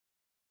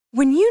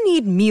When you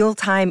need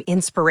mealtime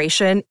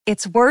inspiration,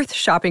 it's worth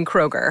shopping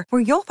Kroger,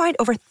 where you'll find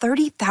over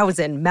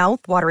 30,000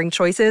 mouth-watering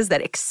choices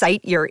that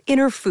excite your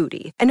inner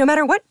foodie. And no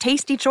matter what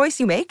tasty choice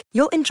you make,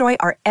 you'll enjoy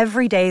our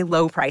everyday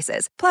low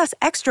prices, plus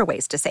extra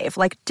ways to save,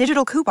 like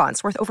digital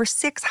coupons worth over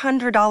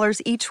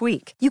 $600 each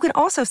week. You can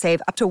also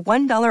save up to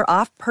 $1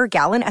 off per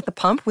gallon at the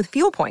pump with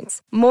fuel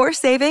points. More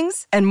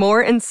savings and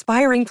more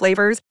inspiring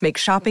flavors make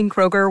shopping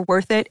Kroger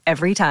worth it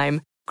every time.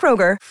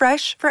 Kroger,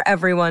 fresh for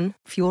everyone.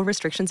 Fuel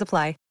restrictions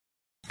apply.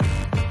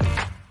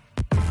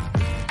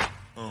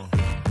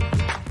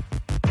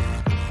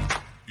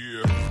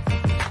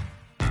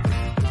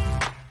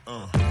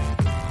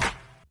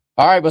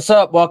 All right, what's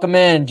up? Welcome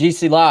in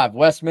GC Live.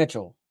 Wes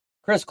Mitchell,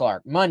 Chris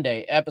Clark,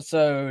 Monday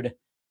episode, of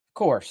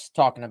course,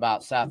 talking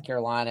about South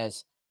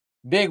Carolina's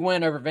big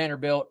win over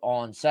Vanderbilt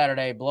on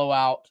Saturday,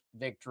 blowout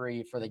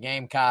victory for the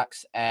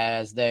Gamecocks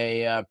as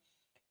they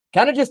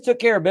kind of just took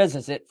care of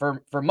business. It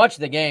for much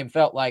of the game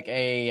felt like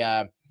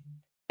a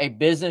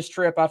business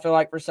trip, I feel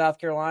like, for South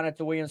Carolina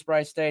to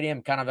Williams-Brice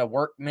Stadium, kind of a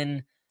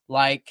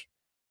workman-like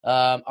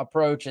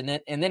approach, and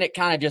then it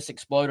kind of just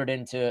exploded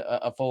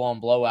into a full-on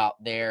blowout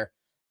there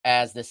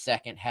as the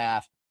second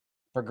half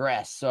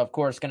progressed. So, of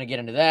course, going to get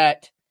into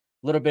that.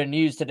 A little bit of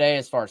news today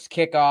as far as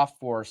kickoff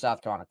for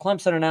South Carolina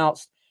Clemson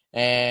announced.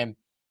 And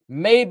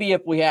maybe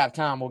if we have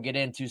time, we'll get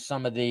into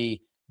some of the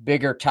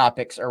bigger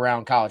topics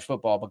around college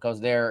football because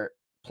there are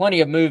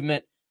plenty of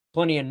movement,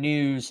 plenty of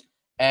news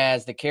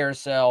as the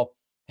carousel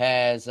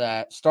has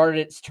started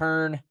its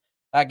turn,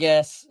 I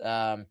guess.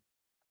 That's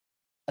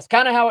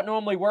kind of how it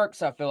normally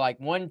works. I feel like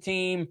one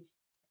team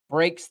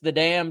breaks the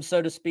dam,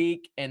 so to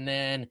speak, and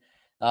then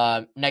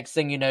next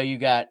thing you know, you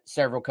got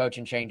several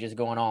coaching changes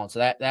going on. So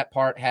that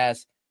part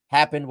has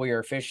happened. We are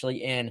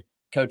officially in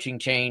coaching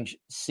change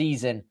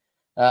season.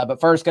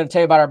 But first, going to tell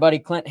you about our buddy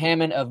Clint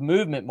Hammond of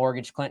Movement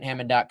Mortgage,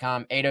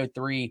 ClintHammond.com,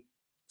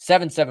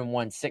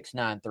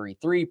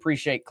 803-771-6933.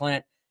 Appreciate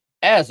Clint,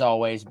 as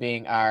always,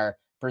 being our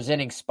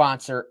presenting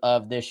sponsor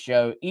of this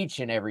show each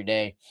and every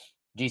day.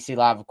 GC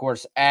Live, of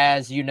course,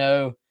 as you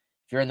know,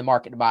 if you're in the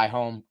market to buy a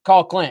home,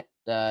 call Clint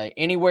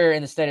anywhere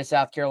in the state of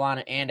South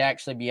Carolina and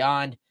actually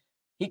beyond.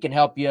 He can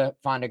help you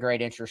find a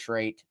great interest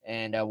rate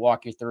and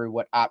walk you through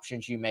what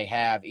options you may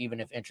have, even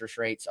if interest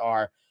rates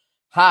are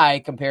high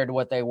compared to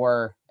what they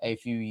were a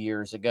few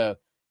years ago.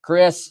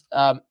 Chris,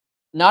 not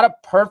a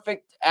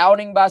perfect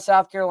outing by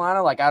South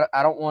Carolina. Like,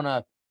 I don't want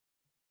to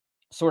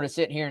sort of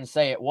sit here and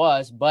say it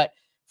was, but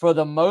for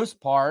the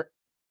most part,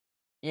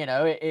 you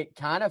know, it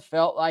kind of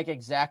felt like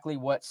exactly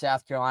what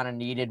South Carolina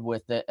needed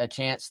with a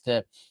chance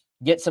to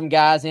get some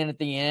guys in at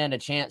the end, a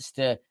chance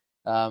to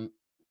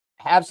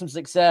have some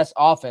success,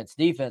 offense,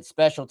 defense,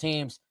 special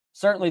teams,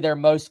 certainly their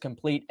most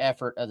complete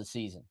effort of the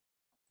season.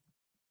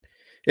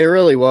 It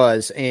really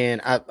was.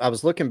 And I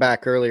was looking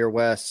back earlier,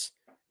 Wes,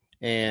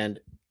 and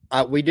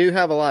we do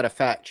have a lot of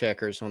fact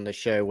checkers on the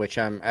show, which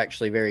I'm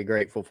actually very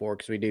grateful for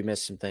because we do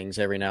miss some things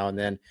every now and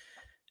then.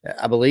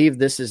 I believe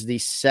this is the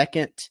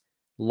second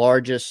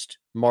largest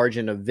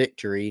margin of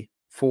victory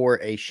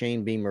for a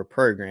Shane Beamer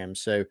program.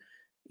 So,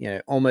 you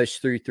know, almost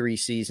through 3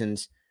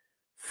 seasons,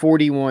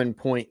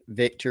 41-point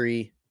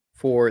victory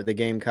for the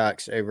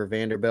Gamecocks over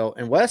Vanderbilt.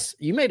 And Wes,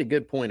 you made a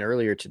good point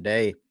earlier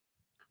today,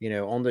 you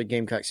know, on the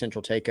Gamecock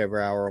Central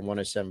Takeover Hour on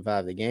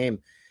 107.5 The Game,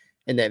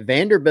 and that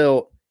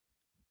Vanderbilt,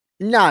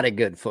 not a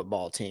good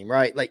football team,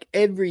 right? Like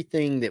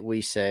everything that we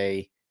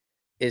say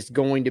is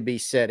going to be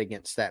said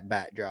against that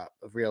backdrop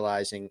of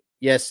realizing,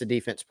 yes, the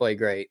defense played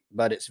great,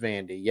 but it's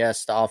Vandy.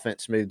 Yes, the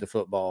offense moved the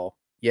football.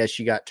 Yes,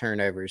 you got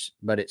turnovers,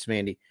 but it's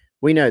Vandy.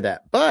 We know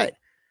that. But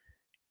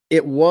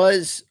it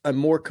was a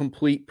more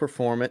complete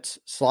performance,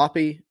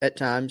 sloppy at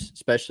times,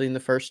 especially in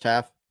the first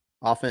half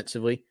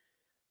offensively.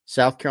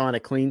 South Carolina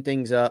cleaned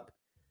things up.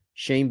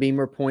 Shane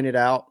Beamer pointed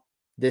out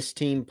this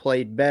team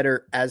played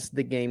better as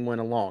the game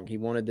went along. He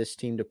wanted this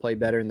team to play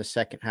better in the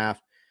second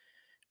half.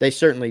 They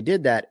certainly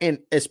did that. And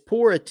as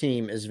poor a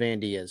team as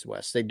Vandy is,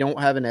 Wes, they don't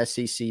have an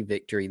SEC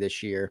victory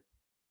this year.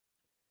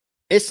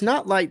 It's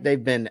not like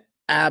they've been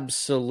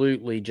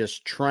absolutely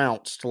just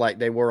trounced like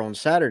they were on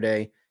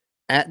Saturday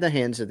at the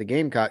hands of the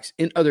Gamecocks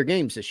in other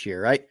games this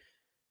year, right?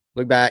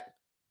 Look back,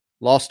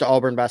 lost to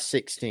Auburn by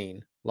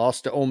 16,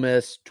 lost to Ole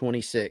Miss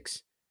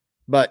 26,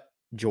 but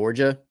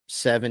Georgia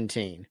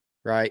 17,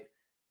 right?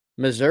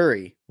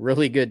 Missouri,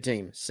 really good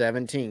team,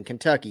 17.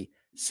 Kentucky,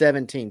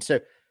 17. So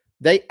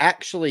they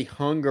actually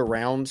hung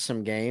around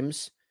some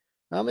games.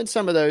 And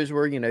some of those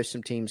were, you know,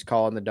 some teams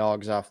calling the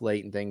dogs off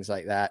late and things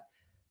like that.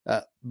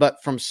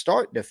 But from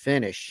start to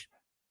finish,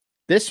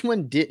 this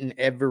one didn't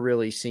ever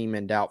really seem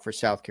in doubt for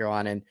South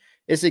Carolina. And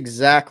it's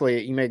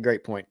exactly, you made a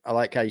great point. I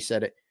like how you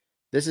said it.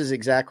 This is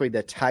exactly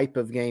the type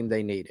of game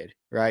they needed,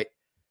 right?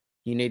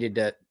 You needed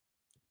to,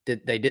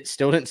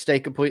 still didn't stay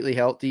completely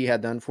healthy. You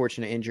had the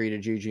unfortunate injury to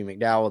Juju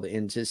McDowell that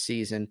ends his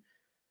season,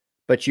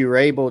 but you were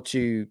able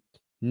to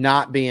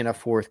not be in a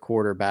fourth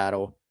quarter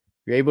battle.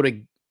 You're able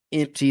to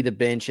empty the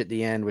bench at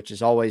the end, which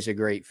is always a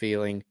great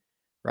feeling,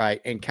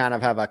 right? And kind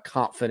of have a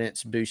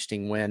confidence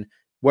boosting win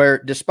where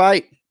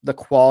despite the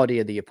quality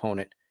of the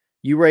opponent,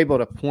 you were able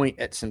to point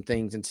at some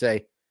things and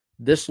say,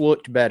 this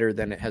looked better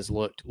than it has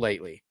looked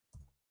lately.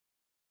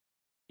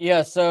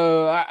 Yeah,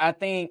 so I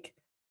think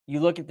you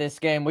look at this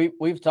game,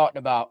 we've talked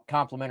about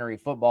complementary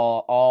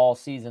football all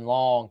season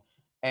long,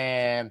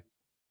 and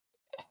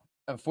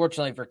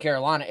unfortunately for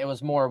Carolina, it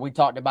was more, we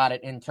talked about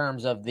it in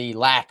terms of the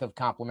lack of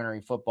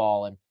complementary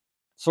football and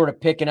sort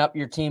of picking up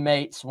your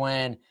teammates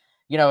when,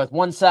 if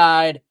one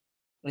side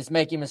is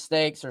making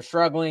mistakes or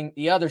struggling,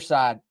 the other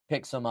side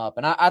picks them up.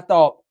 And I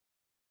thought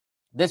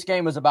this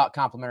game was about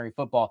complementary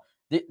football.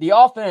 The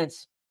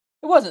offense,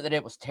 it wasn't that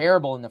it was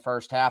terrible in the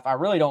first half. I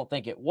really don't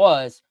think it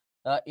was.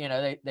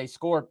 They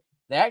scored.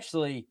 They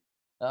actually,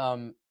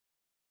 it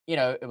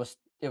was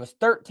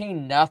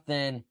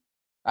 13-0.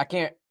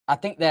 I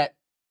think that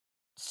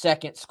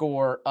second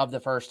score of the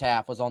first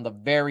half was on the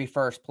very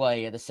first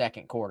play of the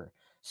second quarter.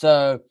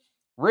 So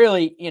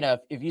really,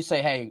 if you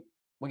say, hey,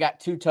 we got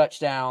 2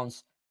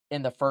 touchdowns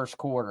in the first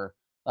quarter,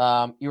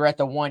 you were at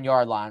the 1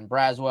 yard line.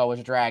 Braswell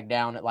was dragged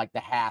down at like the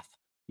half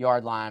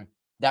yard line.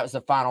 That was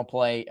the final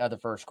play of the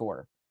first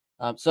quarter.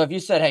 So if you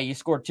said, hey, you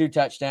scored 2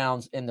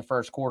 touchdowns in the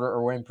first quarter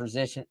or were in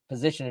position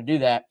to do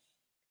that,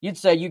 you'd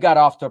say you got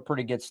off to a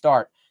pretty good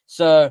start.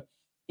 So,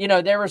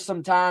 there were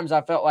some times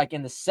I felt like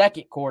in the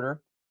second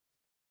quarter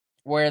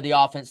where the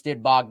offense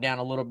did bog down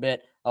a little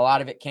bit. A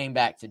lot of it came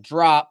back to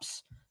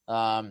drops,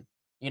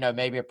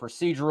 maybe a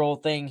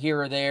procedural thing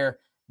here or there.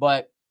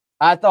 But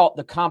I thought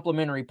the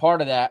complementary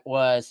part of that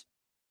was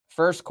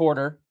first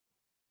quarter,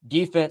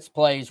 defense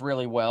plays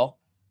really well,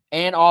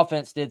 and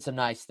offense did some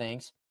nice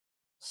things.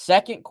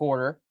 Second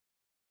quarter,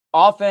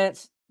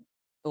 offense,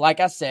 like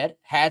I said,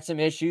 had some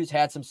issues,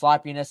 had some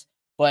sloppiness.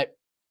 But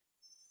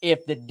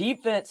if the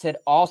defense had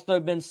also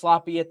been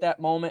sloppy at that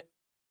moment,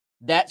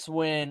 that's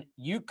when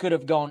you could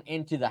have gone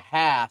into the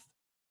half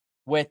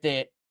with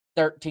it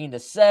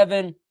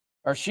 13-7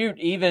 or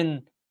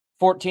even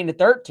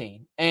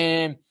 14-13.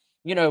 And,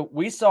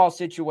 we saw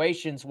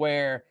situations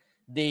where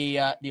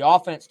the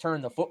offense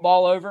turned the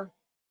football over.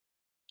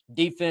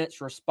 Defense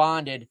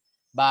responded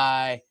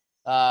by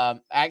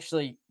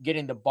actually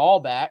getting the ball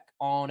back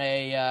on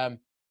a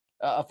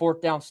fourth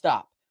down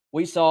stop.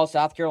 We saw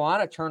South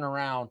Carolina turn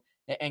around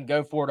and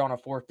go for it on a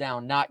fourth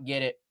down, not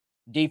get it.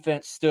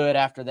 Defense stood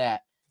after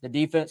that. The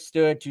defense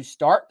stood to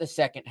start the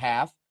second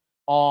half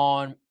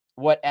on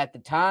what at the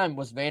time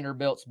was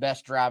Vanderbilt's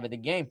best drive of the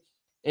game.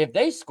 If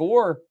they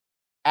score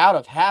out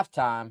of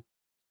halftime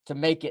to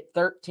make it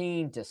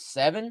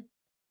 13-7,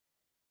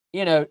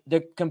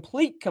 the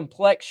complete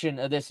complexion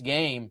of this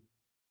game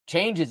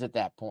changes at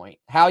that point.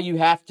 How you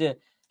have to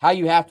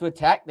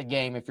attack the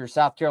game if you're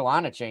South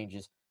Carolina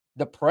changes.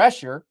 The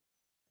pressure,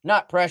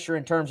 not pressure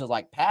in terms of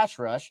like pass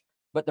rush,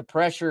 but the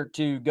pressure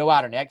to go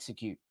out and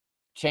execute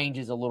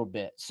changes a little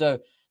bit. So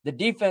the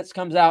defense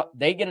comes out,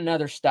 they get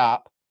another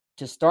stop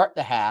to start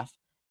the half,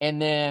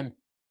 and then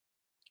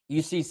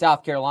you see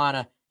South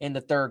Carolina in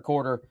the third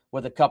quarter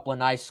with a couple of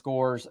nice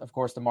scores. Of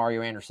course, the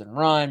Mario Anderson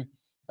run,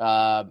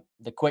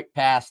 the quick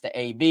pass to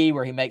AB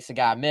where he makes a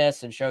guy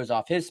miss and shows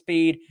off his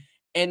speed.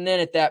 And then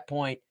at that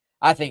point,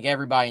 I think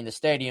everybody in the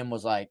stadium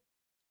was like,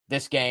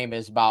 this game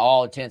is by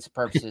all intents and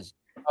purposes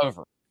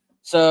over.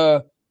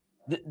 So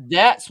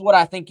that's what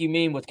I think you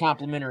mean with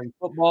complementary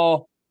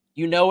football.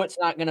 It's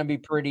not going to be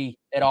pretty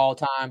at all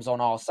times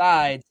on all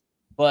sides,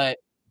 but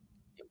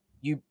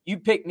you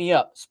pick me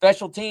up.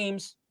 Special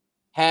teams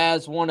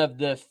has one of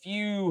the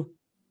few,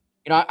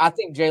 I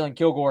think Jalen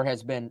Kilgore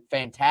has been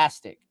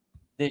fantastic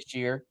this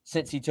year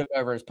since he took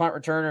over as punt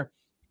returner.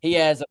 He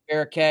has a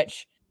fair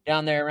catch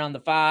down there around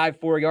the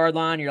 4 yard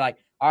line. You're like,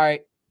 all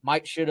right,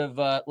 Mike should have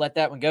let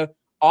that one go.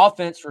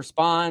 Offense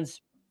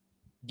responds,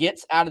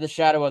 gets out of the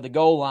shadow of the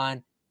goal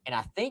line, and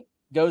I think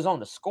goes on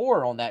to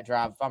score on that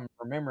drive, if I'm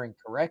remembering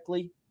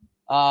correctly.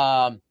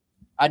 I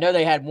know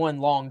they had one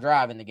long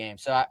drive in the game,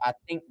 so I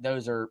think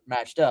those are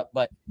matched up.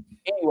 But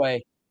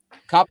anyway,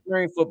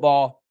 complementary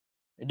football,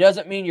 it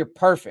doesn't mean you're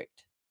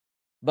perfect,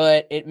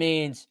 but it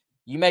means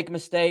you make a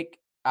mistake,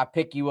 I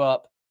pick you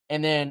up.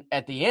 And then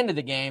at the end of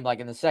the game, like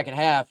in the second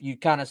half, you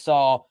kind of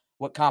saw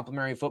what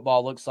complementary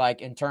football looks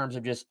like in terms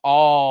of just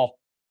all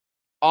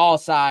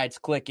sides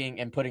clicking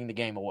and putting the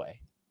game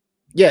away.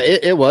 Yeah,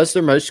 it was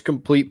their most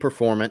complete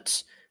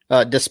performance,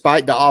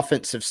 despite the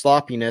offensive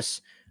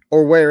sloppiness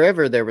or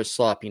wherever there was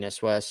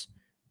sloppiness, Wes.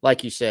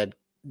 Like you said,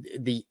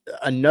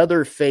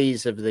 another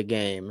phase of the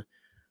game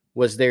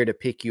was there to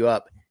pick you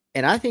up.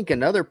 And I think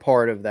another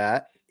part of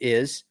that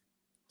is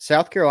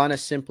South Carolina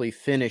simply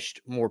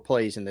finished more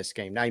plays in this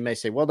game. Now you may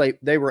say, well,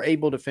 they were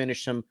able to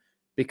finish them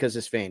because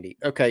it's Vandy.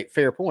 Okay,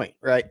 fair point,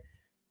 right?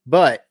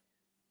 But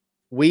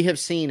we have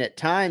seen at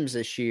times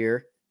this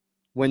year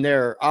when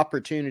there are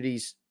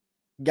opportunities,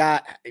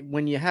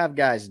 when you have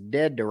guys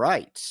dead to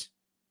rights,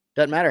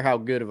 doesn't matter how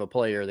good of a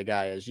player the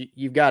guy is,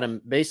 you've got him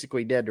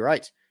basically dead to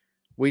rights.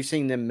 We've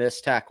seen them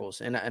miss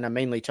tackles, and I'm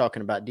mainly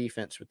talking about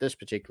defense with this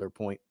particular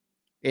point.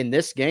 In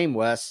this game,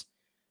 Wes,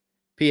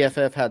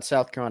 PFF had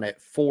South Carolina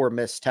at 4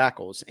 missed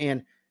tackles,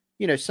 and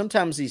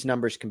sometimes these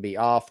numbers can be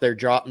off. Their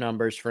drop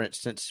numbers, for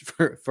instance,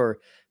 for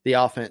the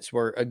offense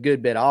were a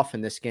good bit off in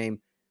this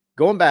game.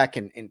 going back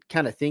and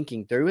kind of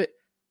thinking through it,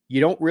 you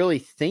don't really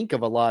think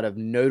of a lot of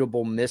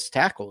notable missed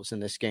tackles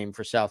in this game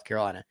for South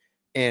Carolina.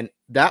 And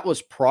that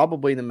was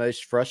probably the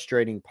most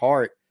frustrating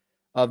part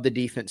of the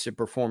defensive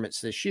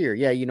performance this year.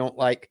 Yeah, you don't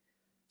like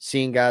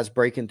seeing guys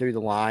breaking through the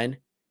line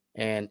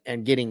and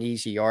getting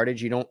easy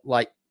yardage. You don't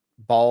like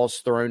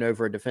balls thrown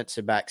over a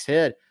defensive back's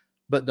head.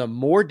 But the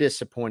more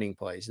disappointing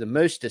plays, the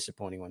most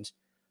disappointing ones,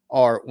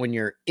 are when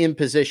you're in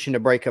position to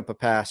break up a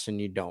pass and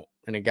you don't,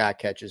 and a guy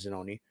catches it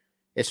on you.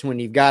 It's when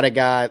you've got a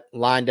guy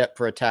lined up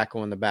for a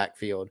tackle in the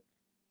backfield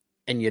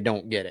and you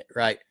don't get it,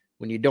 right?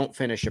 When you don't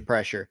finish a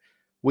pressure.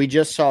 We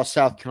just saw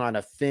South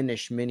Carolina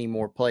finish many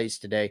more plays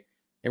today.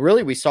 And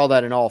really, we saw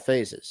that in all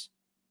phases.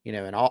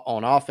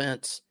 On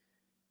offense,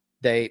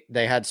 they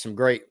had some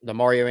great – the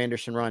Mario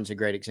Anderson run's a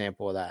great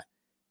example of that.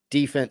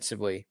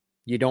 Defensively,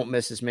 you don't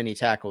miss as many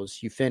tackles.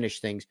 You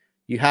finish things.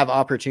 You have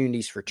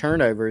opportunities for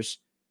turnovers,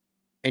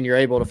 and you're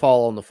able to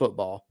fall on the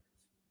football.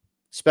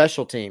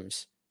 Special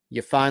teams,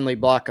 you finally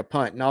block a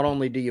punt. Not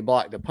only do you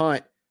block the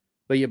punt,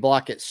 but you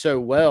block it so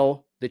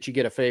well that you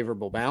get a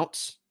favorable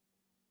bounce.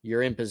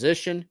 You're in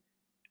position,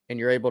 and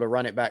you're able to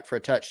run it back for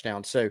a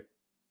touchdown. So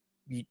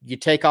you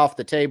take off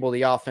the table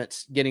the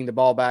offense getting the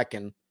ball back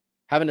and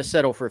having to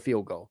settle for a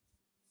field goal.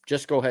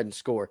 Just go ahead and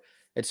score.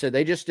 And so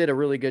they just did a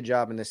really good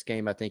job in this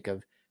game, I think,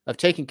 of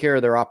taking care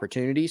of their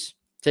opportunities,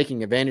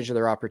 taking advantage of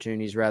their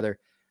opportunities, rather.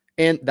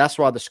 And that's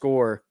why the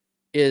score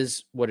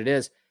is what it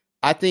is.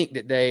 I think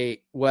that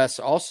Wes,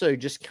 also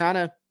just kind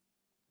of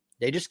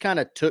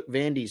took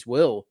Vandy's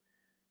will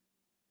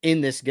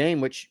in this game,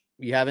 which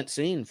you haven't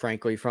seen,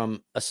 frankly,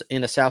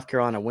 in a South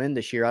Carolina win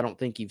this year. I don't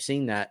think you've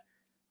seen that.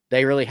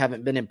 They really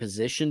haven't been in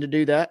position to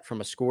do that from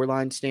a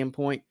scoreline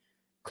standpoint.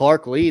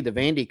 Clark Lee, the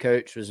Vandy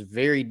coach, was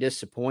very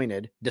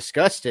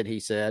disgusted, he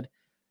said,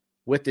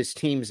 with his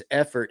team's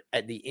effort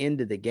at the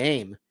end of the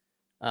game.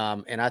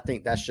 And I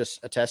think that's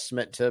just a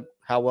testament to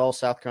how well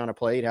South Carolina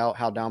played,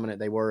 how dominant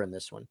they were in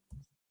this one.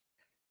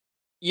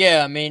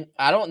 Yeah, I mean,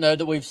 I don't know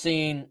that we've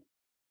seen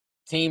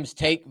teams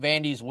take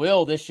Vandy's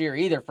will this year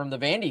either from the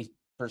Vandy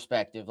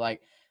perspective.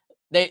 Like,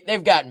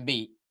 they've gotten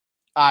beat,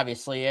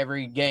 obviously,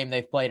 every game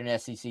they've played an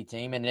SEC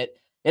team, and it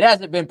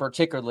hasn't been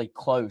particularly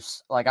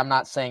close. Like, I'm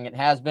not saying it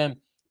has been,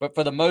 but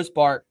for the most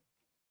part,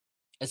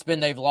 it's been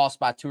they've lost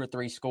by 2 or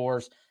 3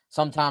 scores.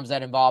 Sometimes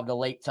that involved a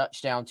late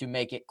touchdown to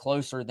make it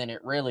closer than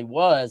it really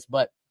was,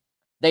 but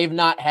they've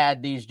not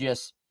had these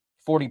just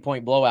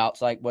 40-point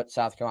blowouts like what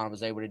South Carolina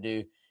was able to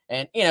do.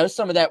 And,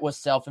 some of that was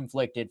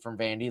self-inflicted from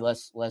Vandy,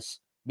 let's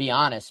be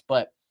honest.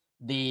 But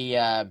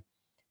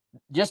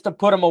just to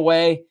put them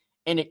away,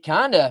 and it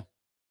kind of,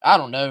 I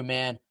don't know,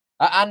 man.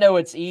 I know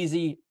it's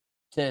easy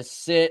to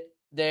sit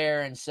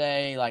there and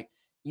say, like,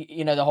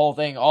 the whole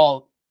thing,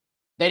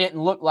 they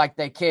didn't look like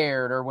they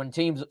cared, or when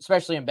teams,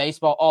 especially in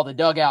baseball, the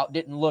dugout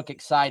didn't look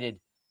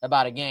excited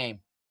about a game.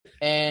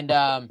 And,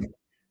 I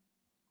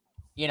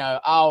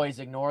always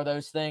ignore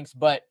those things,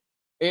 but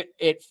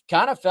it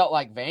kind of felt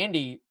like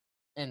Vandy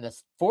in the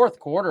fourth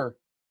quarter,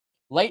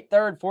 late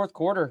third, fourth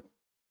quarter,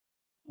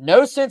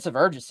 no sense of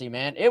urgency,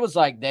 man. It was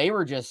like they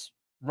were just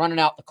running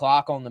out the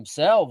clock on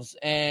themselves.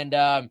 And,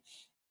 I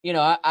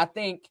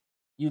think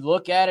you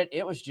look at it,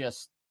 it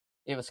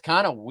was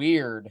kind of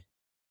weird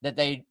that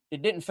it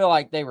didn't feel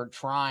like they were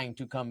trying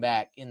to come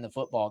back in the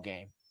football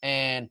game.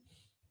 And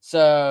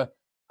so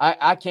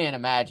I can't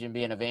imagine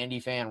being a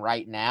Vandy fan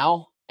right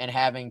now and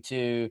having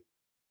to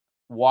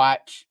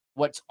watch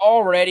what's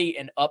already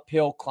an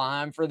uphill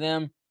climb for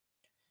them,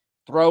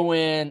 throw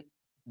in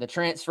the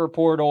transfer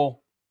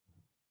portal.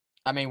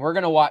 I mean, we're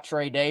going to watch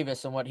Trey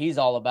Davis and what he's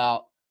all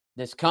about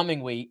this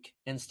coming week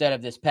instead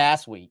of this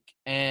past week.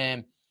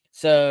 And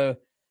so,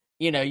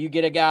 you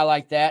get a guy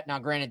like that. Now,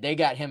 granted, they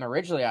got him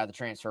originally out of the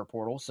transfer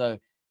portal, so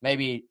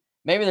maybe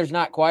there's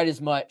not quite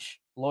as much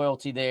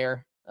loyalty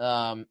there.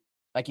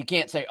 Like, you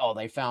can't say,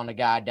 they found a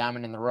guy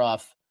diamond in the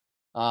rough,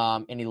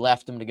 and he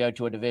left him to go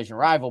to a division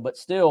rival. But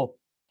still,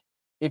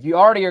 if you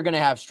already are going to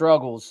have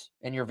struggles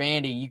and you're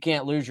Vandy, you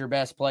can't lose your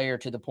best player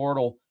to the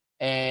portal.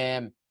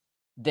 And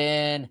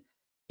then,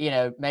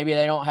 maybe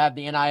they don't have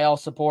the NIL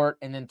support,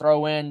 and then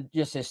throw in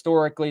just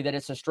historically that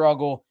it's a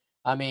struggle.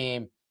 I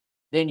mean,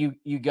 then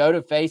you go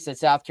to face a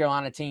South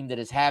Carolina team that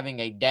is having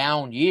a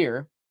down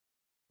year,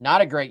 not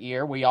a great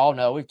year. We all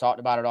know, we've talked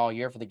about it all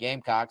year for the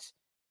Gamecocks,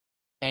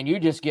 and you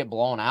just get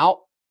blown out.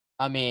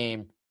 I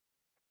mean,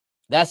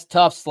 that's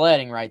tough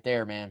sledding right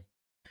there, man.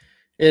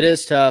 It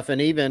is tough. And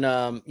even,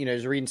 I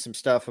was reading some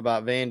stuff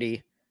about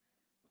Vandy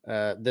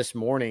this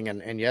morning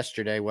and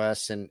yesterday,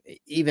 Wes, and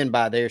even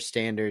by their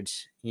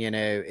standards,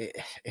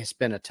 it's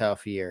been a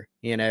tough year.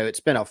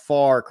 It's been a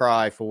far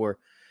cry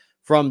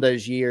from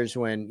those years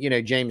when,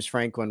 James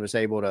Franklin was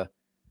able to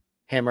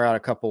hammer out a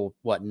couple,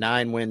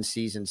 9-win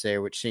seasons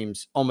there, which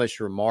seems almost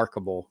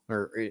remarkable,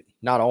 or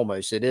not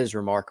almost, it is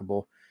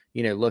remarkable,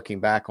 looking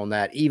back on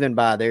that. Even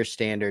by their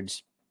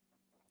standards,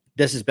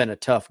 this has been a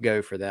tough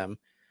go for them.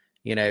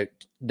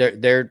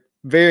 They're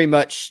very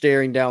much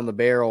staring down the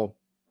barrel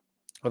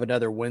of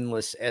another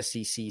winless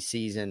SEC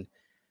season,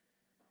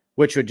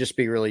 which would just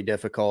be really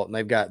difficult. And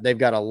they've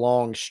got a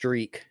long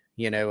streak,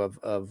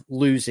 of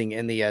losing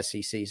in the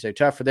SEC. So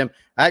tough for them.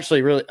 I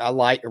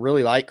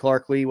really like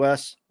Clark Lee,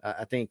 Wes.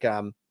 I think,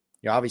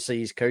 obviously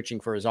he's coaching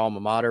for his alma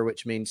mater,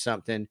 which means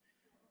something.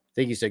 I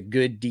think he's a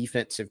good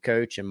defensive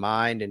coach in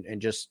mind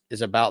and just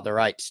is about the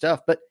right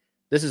stuff. But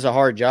this is a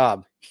hard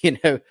job,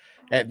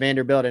 at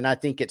Vanderbilt. And I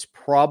think it's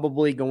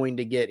probably going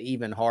to get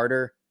even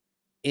harder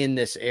in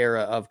this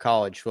era of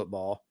college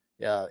football.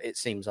 It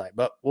seems like,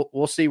 but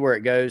we'll see where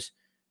it goes.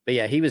 But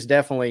yeah, he was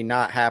definitely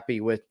not happy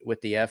with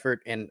the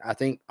effort. And I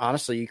think,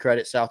 honestly, you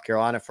credit South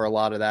Carolina for a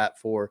lot of that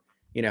for,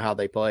 how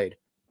they played.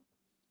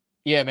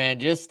 Yeah, man,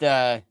 just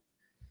the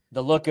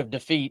look of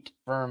defeat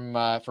from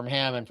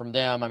him and from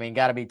them. I mean,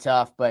 got to be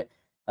tough. But,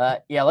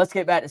 let's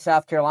get back to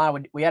South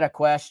Carolina. We had a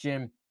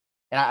question,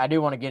 and I do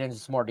want to get into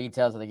some more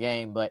details of the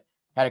game, but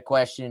had a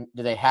question,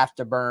 do they have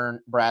to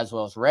burn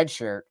Braswell's red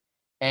shirt?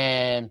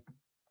 And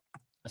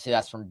let's see,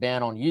 that's from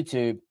Ben on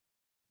YouTube.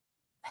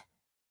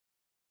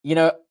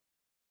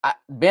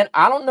 Ben,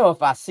 I don't know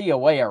if I see a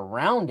way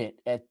around it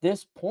at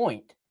this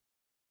point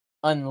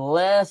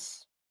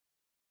unless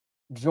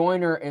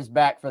Joyner is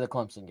back for the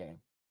Clemson game.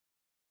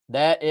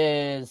 That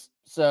is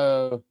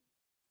so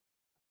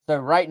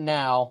right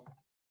now,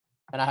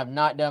 and I have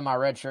not done my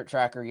red shirt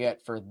tracker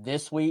yet for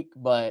this week,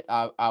 but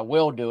I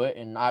will do it.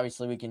 And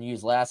obviously we can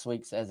use last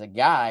week's as a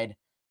guide.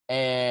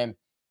 And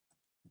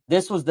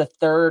this was the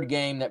third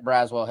game that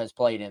Braswell has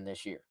played in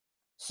this year.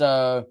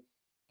 So,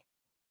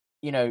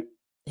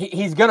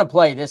 he's going to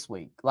play this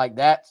week. Like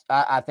that's,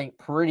 I think,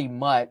 pretty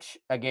much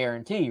a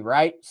guarantee,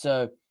 right?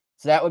 So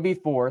that would be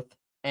fourth.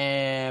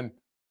 And,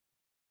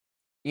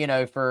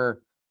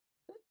 for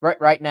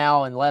right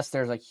now, unless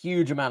there's a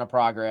huge amount of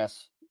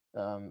progress,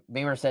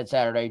 Beamer said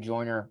Saturday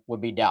Joyner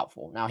would be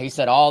doubtful. Now, he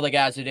said all the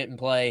guys who didn't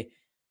play,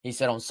 he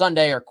said on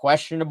Sunday are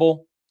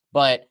questionable,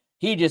 but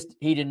he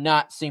did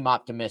not seem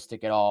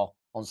optimistic at all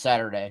on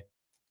Saturday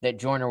that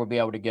Joyner would be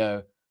able to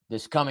go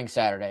this coming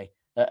Saturday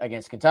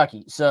against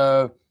Kentucky.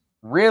 So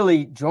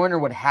really, Joyner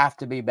would have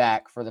to be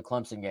back for the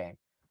Clemson game.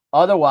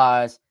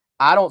 Otherwise,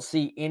 I don't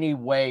see any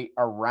way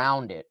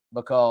around it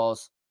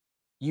because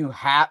you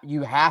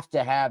have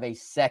to have a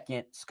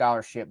second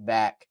scholarship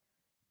back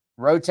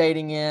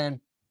rotating in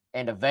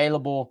and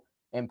available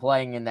and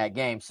playing in that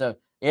game. So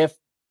if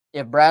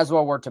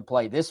Braswell were to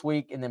play this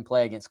week and then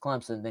play against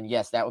Clemson, then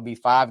yes, that would be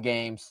 5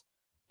 games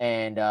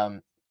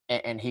and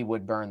he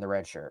would burn the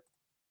red shirt.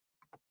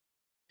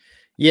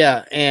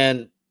 Yeah,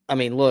 and I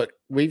mean, look,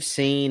 we've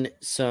seen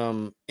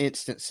some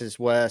instances,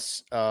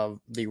 Wes, of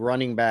the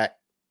running back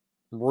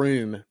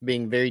room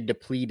being very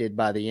depleted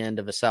by the end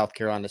of a South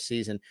Carolina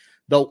season.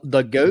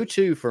 The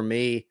go-to for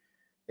me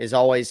is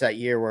always that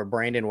year where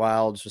Brandon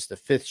Wilds was the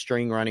 5th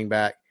string running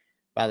back.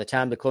 By the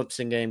time the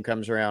Clemson game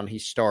comes around,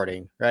 he's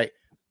starting, right?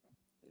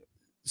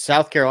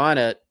 South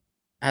Carolina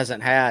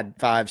hasn't had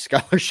 5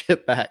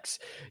 scholarship backs,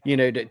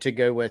 to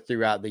go with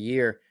throughout the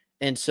year.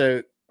 And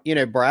so,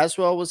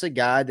 Braswell was a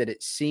guy that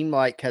it seemed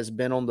like has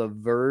been on the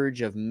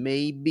verge of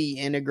maybe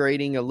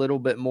integrating a little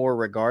bit more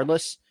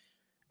regardless.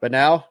 But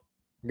now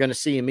we're going to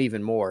see him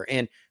even more.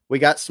 And we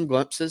got some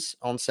glimpses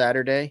on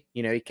Saturday.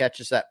 He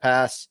catches that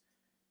pass,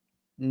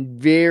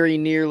 very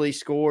nearly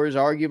scores,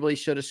 arguably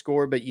should have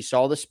scored, but you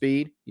saw the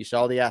speed, you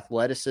saw the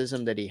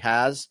athleticism that he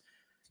has.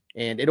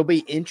 And it'll be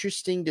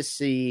interesting to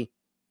see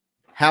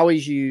how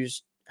he's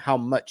used, how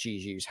much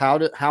he's used.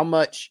 How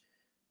much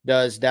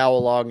does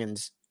Dowell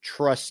Loggins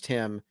trust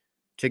him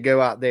to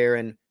go out there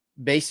and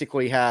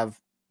basically have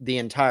the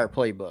entire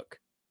playbook,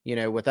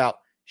 without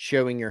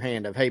showing your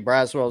hand of, hey,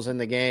 Braswell's in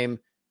the game.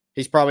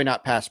 He's probably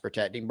not pass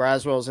protecting.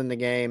 Braswell's in the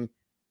game.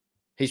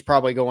 He's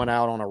probably going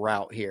out on a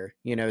route here,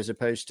 as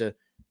opposed to,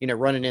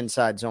 running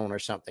inside zone or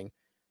something.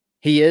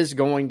 He is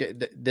going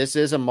to, this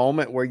is a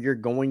moment where you're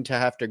going to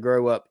have to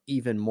grow up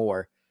even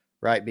more,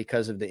 right?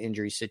 Because of the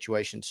injury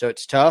situation. So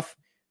it's tough.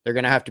 They're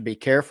going to have to be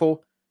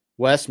careful.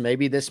 Wes,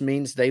 maybe this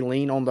means they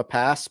lean on the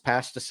pass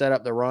to set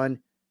up the run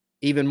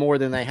even more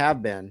than they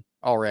have been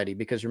already.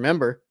 Because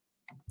remember,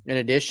 in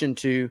addition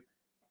to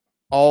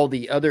all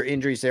the other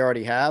injuries they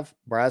already have,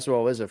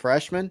 Braswell is a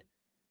freshman,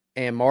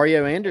 and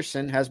Mario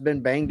Anderson has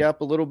been banged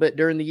up a little bit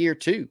during the year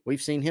too.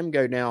 We've seen him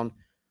go down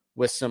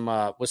with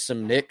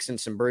some nicks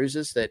and some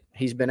bruises that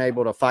he's been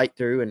able to fight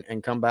through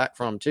and come back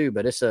from too.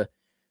 But it's a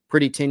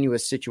pretty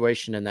tenuous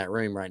situation in that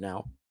room right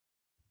now.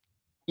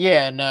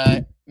 Yeah,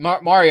 and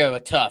Mario, a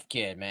tough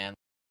kid, man.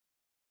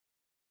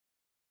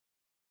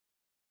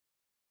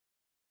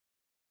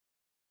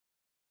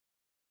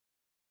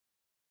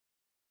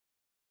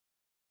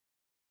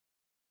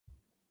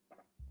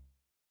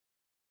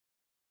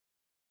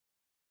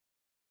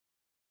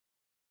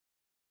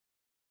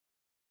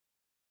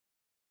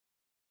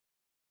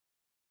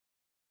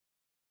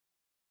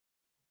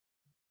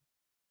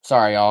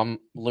 Sorry, y'all. I'm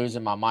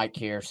losing my mic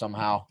here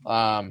somehow.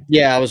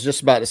 Yeah, I was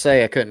just about to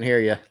say I couldn't hear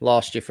you.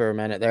 Lost you for a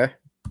minute there.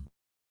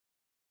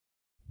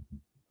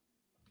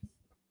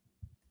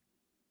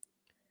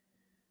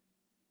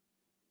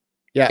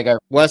 Yeah,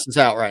 Wes is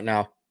out right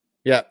now.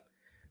 Yeah,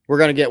 we're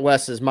going to get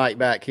Wes's mic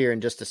back here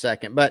in just a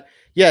second. But,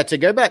 yeah, to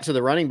go back to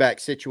the running back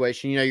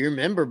situation, you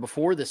remember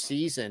before the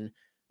season,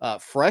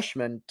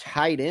 freshman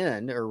tight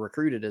end, or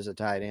recruited as a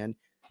tight end,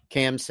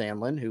 Cam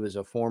Sandlin, who is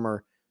a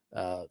former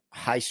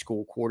high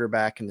school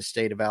quarterback in the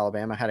state of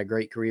Alabama, had a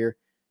great career.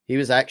 He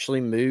was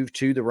actually moved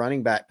to the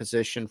running back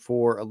position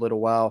for a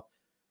little while,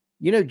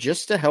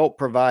 just to help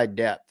provide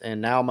depth.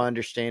 And now my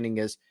understanding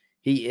is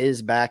he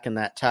is back in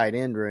that tight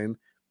end room.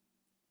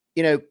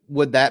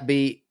 Would that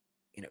be,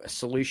 a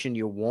solution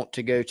you want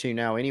to go to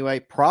now anyway?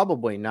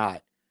 Probably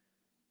not.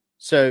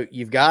 So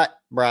you've got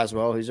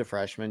Braswell, who's a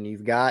freshman.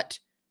 You've got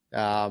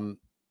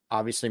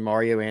obviously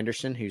Mario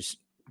Anderson, who's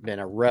been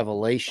a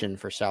revelation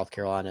for South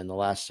Carolina in the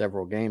last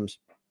several games.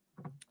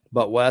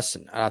 But Wes,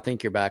 and I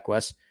think you're back,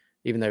 Wes,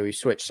 even though we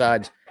switched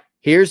sides.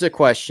 Here's a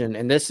question,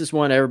 and this is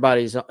one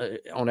everybody's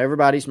on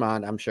everybody's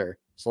mind, I'm sure.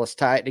 So let's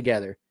tie it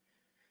together.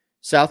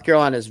 South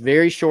Carolina is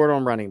very short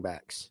on running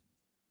backs.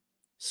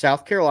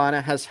 South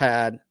Carolina has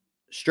had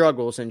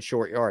struggles in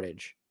short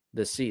yardage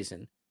this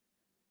season.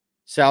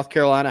 South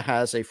Carolina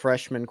has a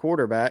freshman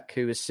quarterback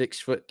who is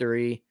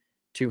 6'3",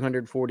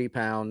 240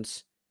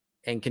 pounds,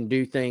 and can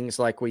do things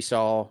like we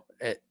saw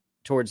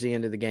towards the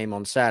end of the game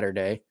on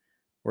Saturday,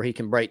 where he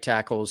can break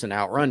tackles and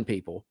outrun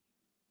people.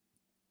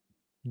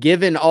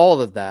 Given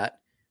all of that,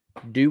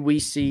 do we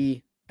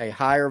see a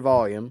higher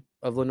volume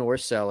of Lenore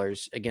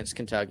Sellers against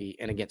Kentucky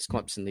and against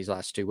Clemson these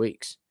last 2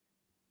 weeks?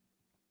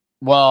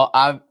 Well,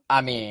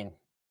 I mean,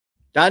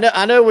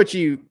 I know what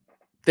you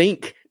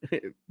think,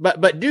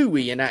 but do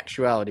we in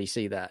actuality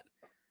see that?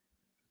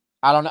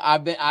 I don't know.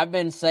 I've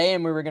been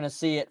saying we were going to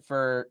see it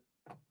for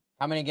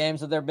how many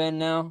games have there been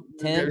now?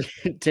 10?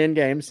 10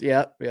 games.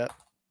 Yep.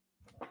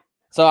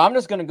 So I'm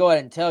just going to go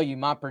ahead and tell you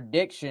my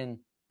prediction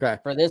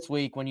for this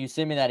week. When you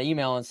send me that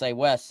email and say,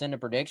 Wes, send a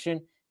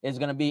prediction, is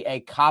going to be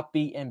a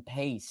copy and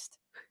paste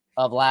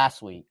of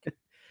last week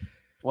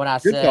when I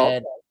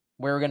said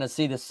we were going to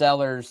see the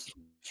Sellers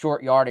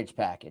short yardage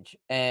package.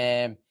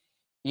 And,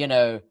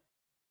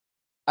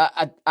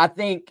 I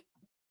think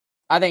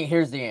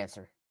here's the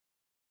answer.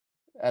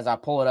 As I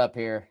pull it up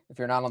here, if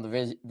you're not on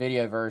the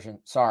video version,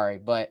 sorry,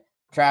 but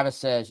Travis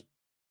says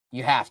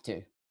you have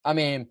to. I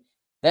mean,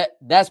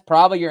 that's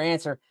probably your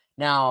answer.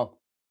 Now,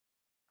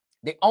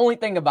 the only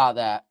thing about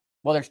that,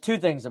 well, there's two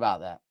things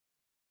about that.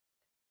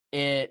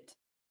 It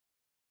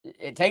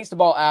takes the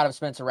ball out of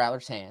Spencer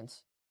Rattler's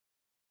hands,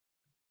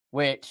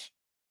 which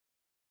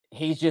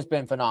he's just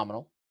been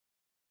phenomenal.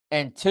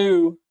 And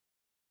two,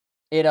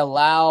 it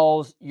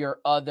allows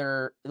your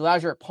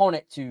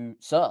opponent to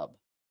sub.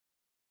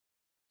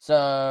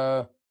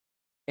 So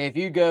if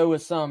you go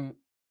with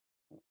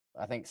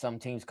I think some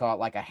teams call it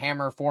like a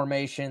hammer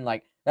formation,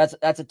 like that's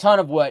a ton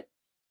of what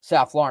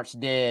South Florence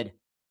did,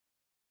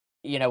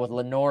 with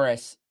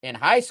Lenoris in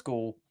high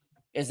school,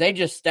 is they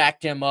just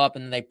stacked him up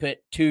and they put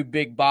two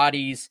big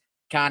bodies,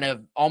 kind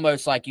of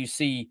almost like you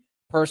see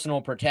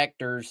personal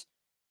protectors,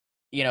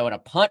 in a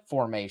punt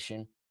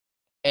formation,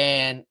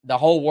 and the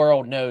whole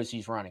world knows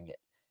he's running it.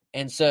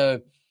 And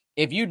so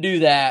if you do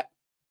that,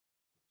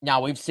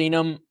 now we've seen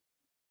them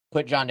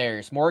put John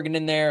Darius Morgan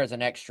in there as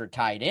an extra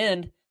tight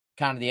end,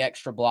 kind of the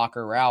extra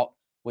blocker route.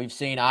 We've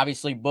seen,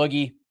 obviously,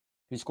 Boogie,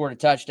 who scored a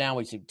touchdown.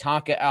 We've seen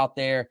Tonka out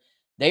there.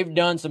 They've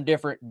done some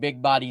different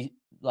big body,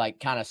 like,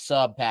 kind of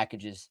sub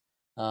packages.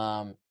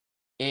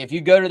 If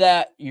you go to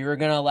that, you're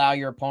going to allow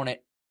your opponent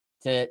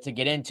to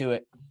get into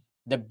it.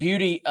 The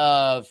beauty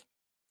of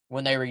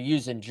when they were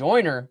using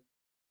Joyner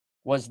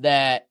was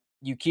that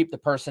you keep the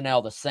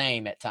personnel the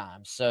same at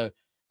times. So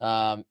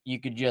you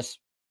could just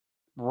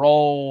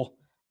roll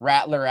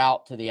Rattler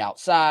out to the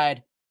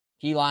outside.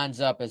 He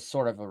lines up as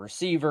sort of a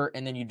receiver,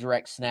 and then you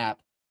direct snap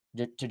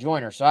to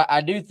Joyner. So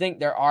I do think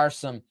there are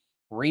some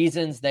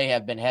reasons they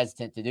have been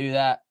hesitant to do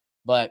that.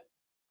 But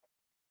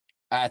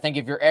I think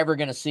if you're ever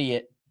going to see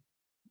it,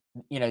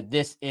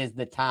 this is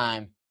the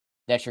time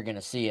that you're going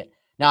to see it.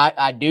 Now,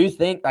 I do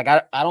think,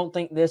 I don't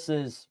think this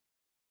is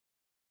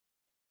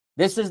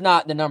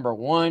not the number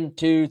 1,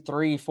 2,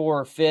 3,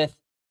 4, 5th.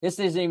 This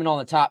isn't even on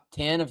the top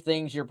 10 of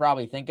things you're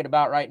probably thinking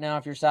about right now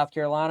if you're South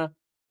Carolina.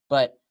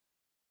 But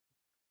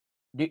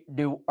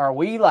are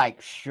we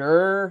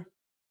sure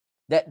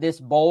that this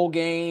bowl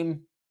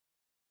game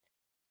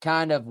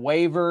kind of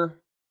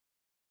waiver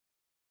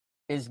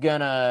is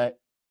going to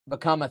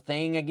become a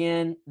thing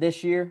again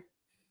this year?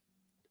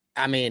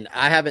 I mean,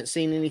 I haven't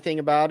seen anything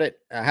about it.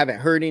 I haven't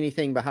heard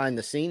anything behind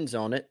the scenes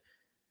on it.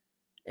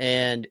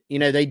 And,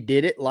 they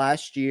did it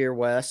last year,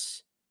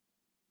 Wes.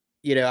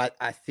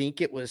 I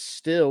think it was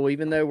still,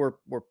 even though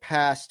we're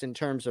past in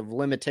terms of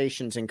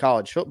limitations in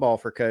college football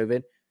for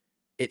COVID,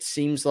 it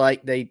seems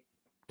like they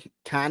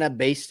kind of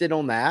based it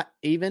on that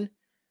even.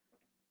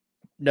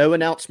 No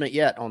announcement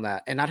yet on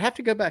that. And I'd have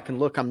to go back and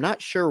look. I'm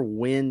not sure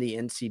when the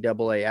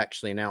NCAA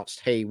actually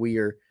announced, hey, we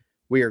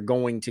are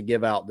going to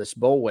give out this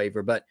bowl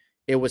waiver, but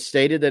it was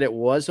stated that it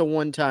was a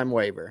one-time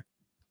waiver.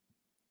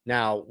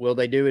 Now, will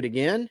they do it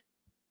again?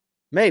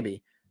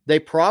 Maybe. They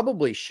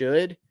probably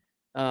should.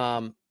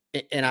 And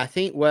I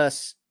think,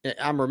 Wes,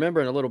 I'm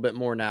remembering a little bit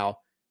more now.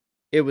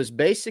 It was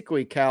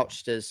basically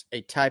couched as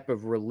a type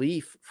of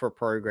relief for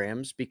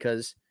programs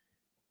because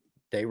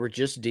they were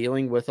just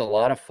dealing with a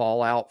lot of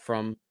fallout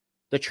from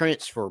the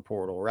transfer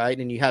portal, right?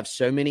 And you have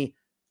so many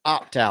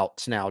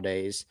opt-outs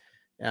nowadays.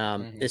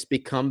 It's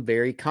become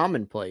very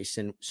commonplace.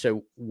 And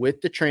so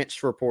with the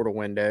transfer portal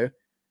window,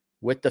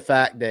 with the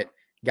fact that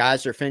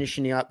guys are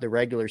finishing up the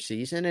regular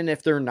season, and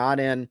if they're not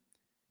in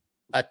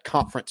a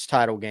conference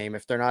title game,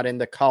 if they're not in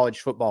the college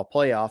football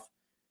playoff,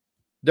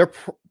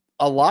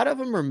 a lot of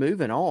them are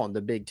moving on,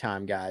 the big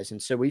time guys.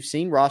 And so we've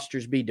seen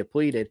rosters be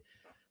depleted.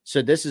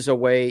 So this is a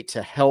way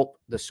to help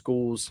the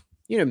schools,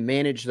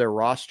 manage their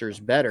rosters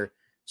better.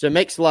 So it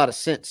makes a lot of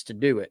sense to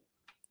do it.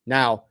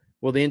 Now,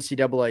 will the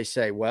NCAA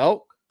say,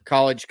 well,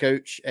 college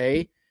coach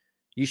A,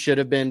 you should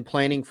have been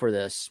planning for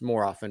this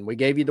more often. We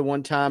gave you the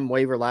one-time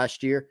waiver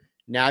last year.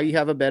 Now you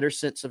have a better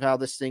sense of how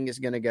this thing is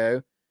going to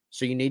go.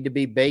 So you need to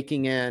be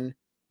baking in,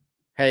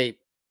 hey,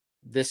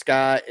 this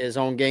guy is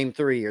on game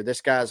 3 or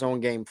this guy's on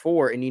game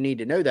 4, and you need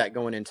to know that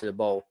going into the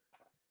bowl.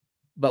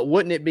 But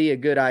wouldn't it be a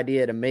good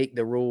idea to make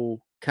the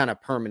rule kind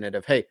of permanent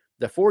of, hey,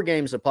 the 4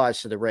 games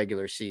applies to the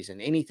regular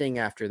season. Anything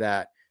after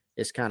that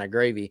is kind of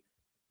gravy.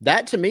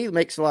 That to me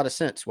makes a lot of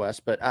sense, Wes,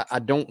 but I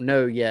don't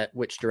know yet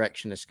which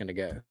direction it's going to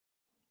go.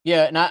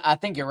 Yeah, and I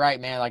think you're right,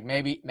 man. Like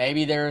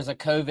maybe there's a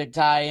COVID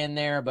tie in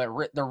there, but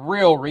the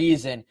real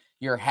reason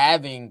you're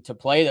having to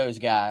play those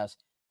guys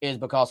is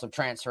because of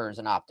transfers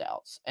and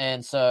opt-outs.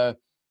 And so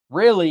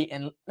really,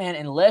 and man,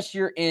 unless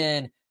you're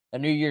in a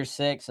New Year's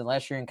Six,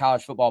 unless you're in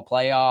college football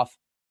playoff,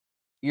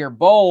 your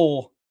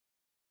bowl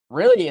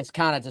really is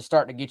kind of to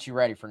start to get you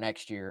ready for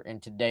next year in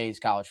today's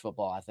college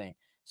football, I think.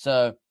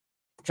 So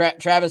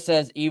Travis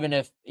says even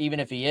if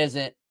he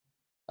isn't,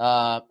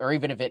 or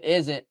even if it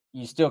isn't,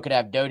 you still could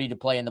have Doty to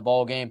play in the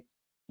bowl game.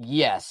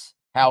 Yes.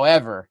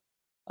 However,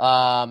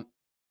 I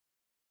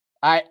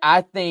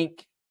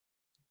think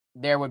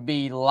there would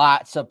be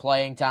lots of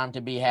playing time to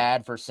be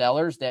had for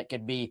Sellers that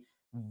could be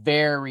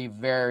very,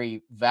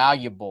 very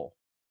valuable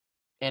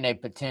in a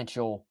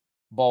potential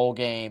bowl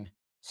game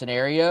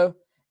scenario.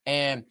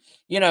 And,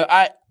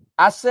 I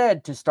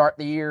said to start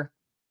the year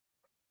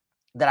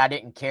that I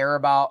didn't care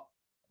about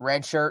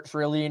red shirts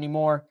really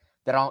anymore,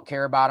 that I don't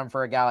care about him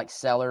for a guy like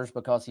Sellers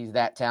because he's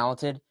that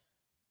talented.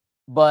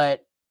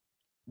 But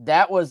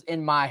that was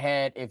in my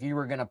head if you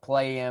were going to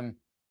play him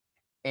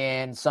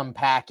in some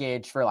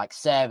package for like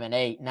 7,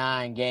 8,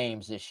 9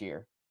 games this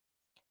year.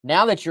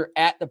 Now that you're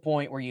at the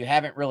point where you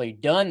haven't really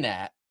done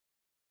that,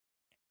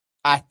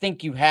 I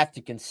think you have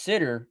to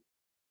consider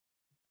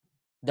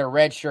the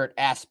red shirt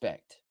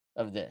aspect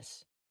of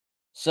this.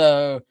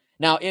 So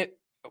now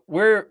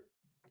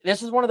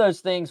this is one of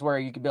those things where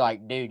you could be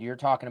like, dude, you're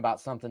talking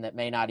about something that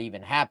may not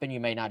even happen. You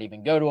may not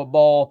even go to a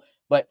bowl,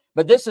 but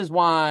this is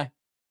why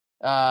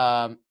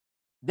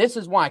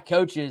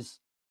coaches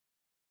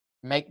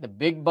make the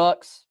big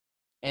bucks.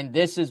 And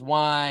this is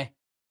why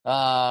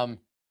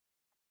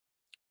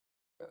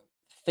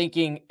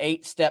thinking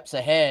 8 steps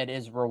ahead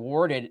is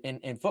rewarded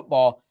in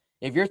football.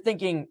 If you're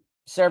thinking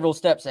several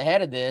steps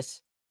ahead of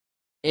this,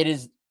 it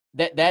is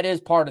that is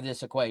part of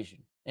this equation,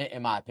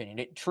 in my opinion.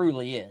 It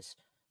truly is.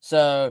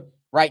 So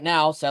right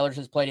now, Sellers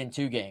has played in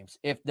 2 games.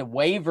 If the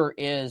waiver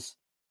is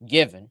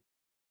given,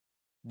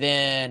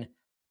 then,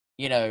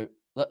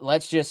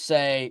 let's just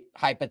say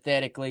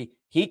hypothetically,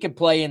 he could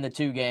play in the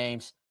 2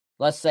 games.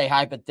 Let's say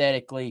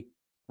hypothetically,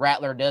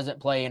 Rattler doesn't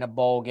play in a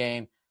bowl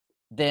game.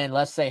 Then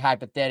let's say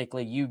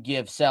hypothetically, you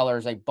give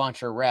Sellers a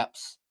bunch of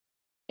reps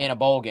in a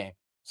bowl game.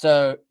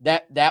 So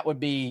that would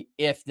be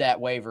if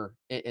that waiver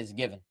is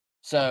given.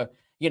 So,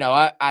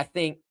 I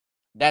think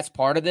that's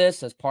part of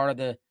this, as part of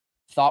the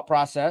thought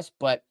process.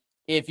 But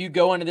if you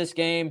go into this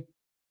game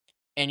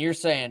and you're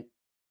saying,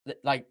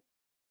 like,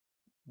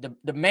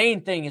 the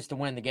main thing is to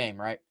win the game,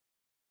 right?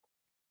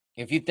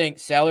 If you think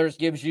Sellers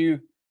gives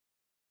you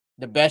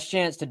the best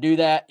chance to do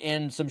that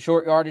in some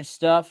short yardage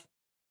stuff,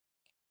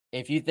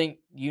 if you think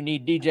you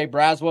need DJ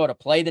Braswell to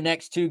play the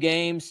next 2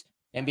 games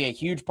and be a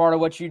huge part of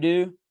what you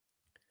do,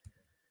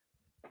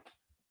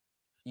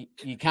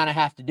 you kind of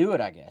have to do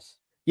it, I guess.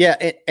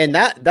 Yeah, and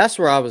that's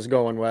where I was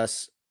going,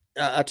 Wes.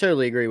 I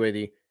totally agree with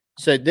you.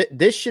 So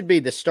this should be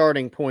the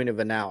starting point of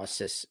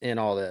analysis in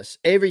all this.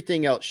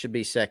 Everything else should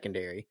be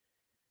secondary.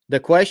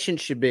 The question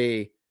should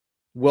be,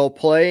 will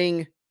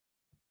playing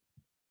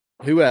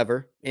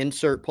whoever,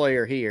 insert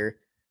player here,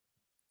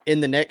 in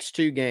the next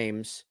 2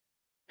 games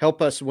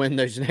help us win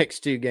those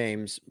next 2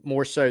 games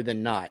more so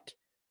than not?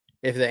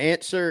 If the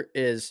answer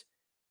is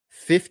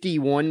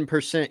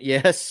 51%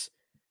 yes,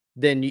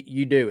 then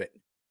you do it,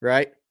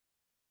 right?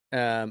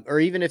 Or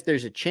even if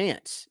there's a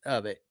chance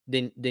of it,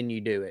 then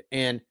you do it.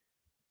 And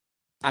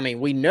I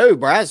mean, we know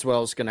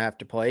Braswell's going to have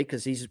to play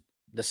because he's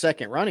the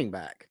second running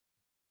back.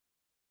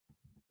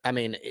 I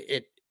mean,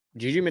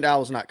 Juju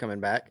McDowell's not coming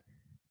back.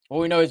 Well,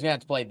 we know he's going to have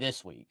to play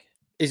this week.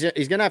 He's going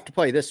to have to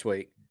play this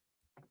week.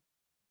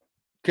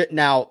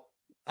 Now,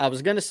 I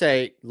was going to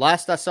say,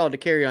 last I saw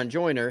DeCarrion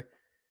Joyner,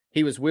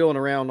 he was wheeling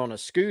around on a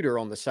scooter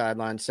on the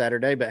sideline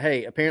Saturday. But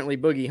hey, apparently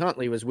Boogie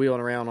Huntley was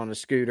wheeling around on a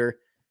scooter.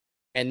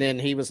 And then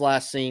he was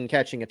last seen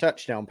catching a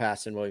touchdown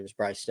pass in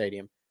Williams-Brice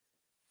Stadium.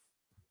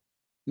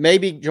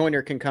 Maybe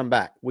Joyner can come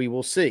back. We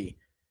will see.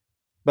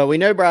 But we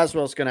know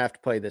Braswell's going to have to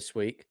play this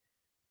week.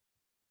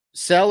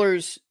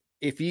 Sellers,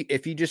 if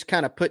you just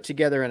kind of put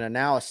together an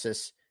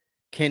analysis,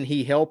 can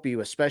he help you,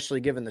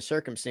 especially given the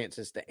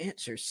circumstances? The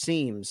answer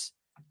seems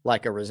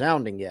like a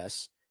resounding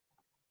yes.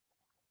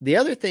 The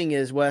other thing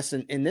is, Wes,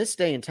 in this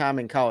day and time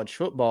in college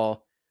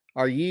football,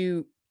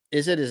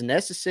 is it as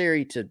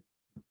necessary to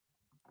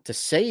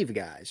save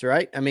guys,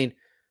 right? I mean,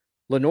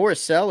 Lenora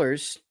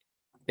Sellers,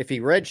 if he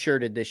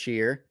redshirted this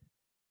year,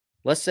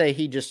 let's say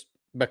he just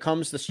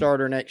becomes the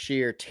starter next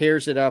year,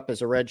 tears it up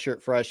as a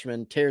redshirt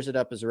freshman, tears it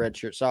up as a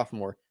redshirt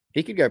sophomore,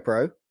 he could go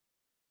pro.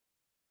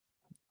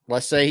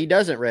 Let's say he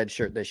doesn't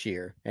redshirt this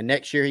year, and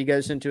next year he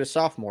goes into a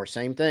sophomore,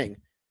 same thing.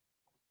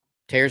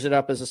 Tears it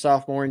up as a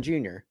sophomore and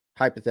junior,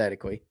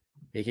 hypothetically.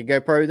 He could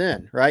go pro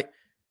then, right?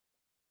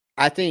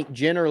 I think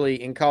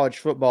generally in college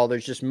football,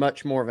 there's just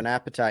much more of an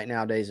appetite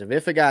nowadays of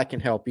if a guy can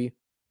help you,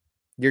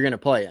 you're going to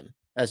play him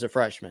as a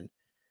freshman.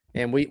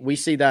 And we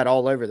see that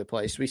all over the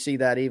place. We see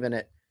that even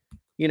at,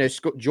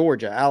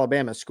 Georgia,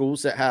 Alabama,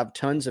 schools that have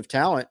tons of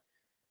talent,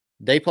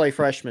 they play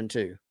freshmen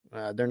too.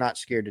 They're not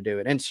scared to do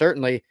it. And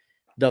certainly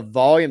the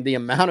volume, the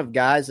amount of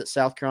guys that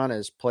South Carolina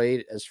has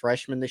played as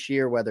freshmen this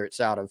year, whether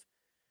it's out of,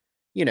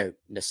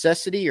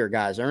 necessity or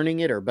guys earning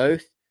it or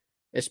both,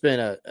 it's been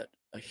a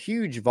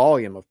huge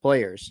volume of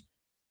players.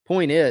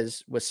 Point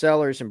is, with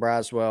Sellers and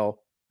Braswell,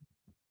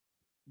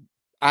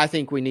 I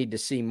think we need to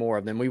see more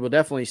of them. We will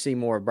definitely see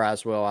more of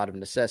Braswell out of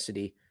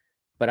necessity,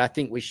 but I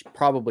think we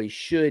probably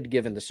should,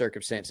 given the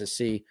circumstances,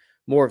 see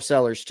more of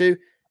Sellers too.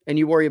 And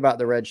you worry about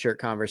the red shirt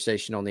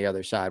conversation on the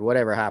other side.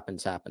 Whatever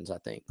happens, happens, I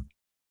think.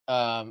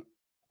 By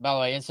the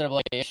way,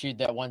 NCAA issued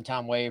that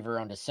one-time waiver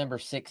on December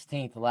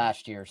 16th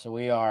last year, so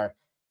we are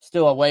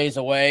still a ways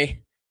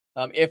away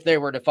if they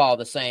were to follow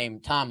the same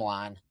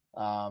timeline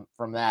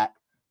from that.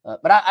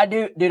 But I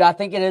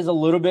think it is a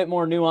little bit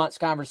more nuanced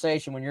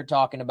conversation when you're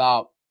talking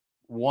about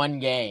one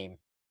game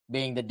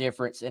being the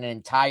difference in an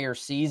entire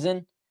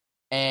season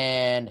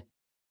and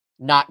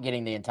not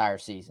getting the entire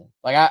season.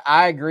 Like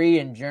I agree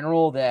in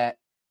general that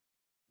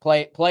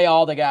play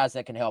all the guys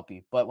that can help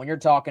you. But when you're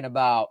talking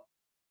about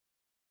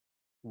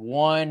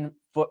one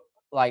foot,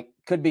 like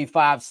could be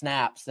 5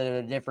 snaps that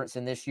are the difference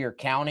in this year,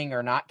 counting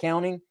or not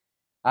counting,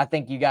 I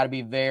think you got to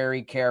be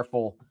very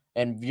careful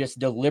and just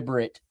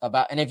deliberate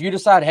about. And if you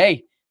decide,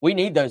 hey, we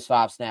need those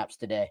 5 snaps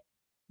today,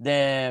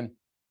 then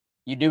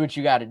you do what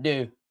you got to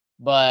do.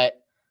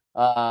 But,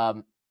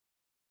 I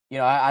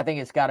think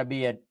it's got to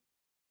be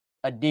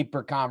a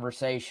deeper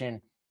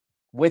conversation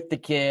with the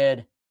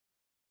kid,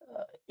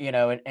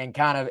 and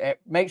kind of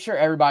make sure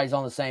everybody's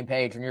on the same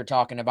page when you're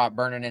talking about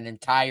burning an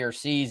entire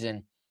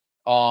season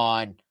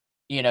on,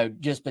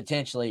 just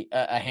potentially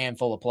a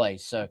handful of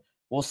plays. So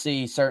we'll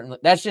see. Certainly,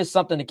 that's just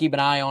something to keep an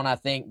eye on. I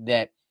think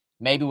that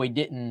maybe we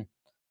didn't. A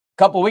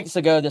couple of weeks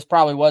ago, this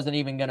probably wasn't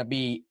even going to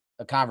be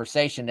a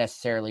conversation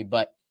necessarily,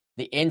 but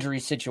the injury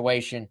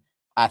situation,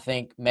 I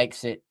think,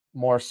 makes it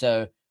more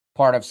so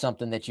part of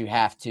something that you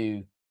have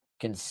to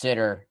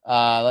consider.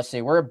 Let's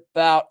see. We're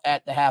about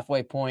at the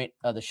halfway point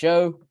of the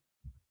show,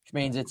 which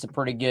means it's a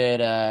pretty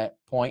good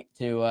point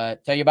to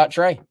tell you about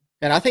Trey.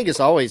 And I think it's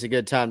always a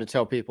good time to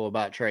tell people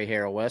about Trey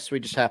Harrell, Wes. We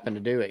just happen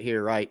to do it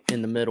here right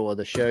in the middle of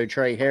the show.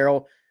 Trey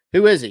Harrell,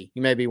 who is he?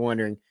 You may be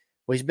wondering.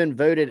 Well, he's been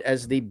voted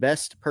as the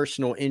best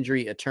personal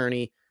injury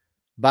attorney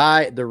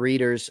by the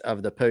readers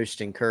of the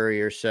Post and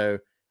Courier. So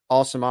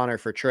awesome honor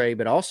for Trey,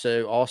 but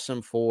also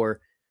awesome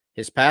for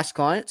his past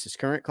clients, his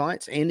current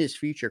clients, and his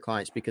future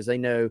clients, because they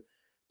know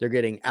they're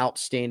getting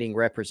outstanding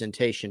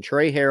representation.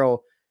 Trey Harrell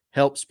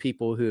helps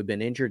people who have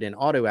been injured in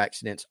auto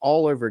accidents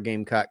all over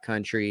Gamecock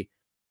country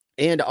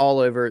and all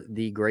over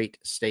the great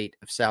state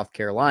of South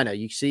Carolina.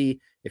 You see,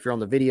 if you're on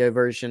the video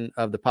version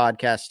of the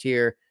podcast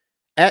here,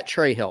 at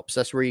Trey Helps.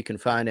 That's where you can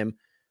find him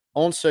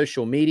on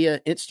social media,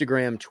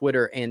 Instagram,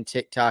 Twitter, and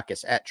TikTok.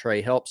 It's at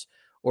Trey Helps,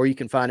 or you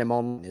can find him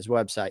on his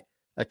website,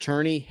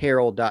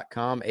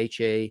 attorneyherald.com,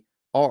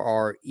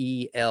 HARRELL,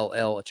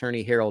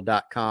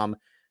 attorneyherald.com.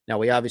 Now,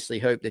 we obviously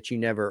hope that you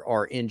never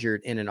are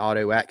injured in an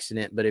auto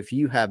accident, but if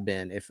you have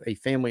been, if a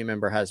family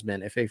member has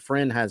been, if a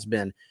friend has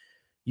been,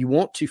 you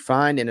want to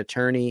find an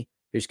attorney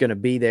who's going to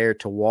be there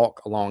to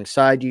walk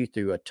alongside you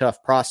through a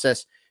tough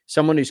process,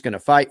 someone who's going to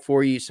fight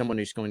for you, someone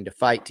who's going to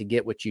fight to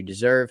get what you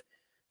deserve.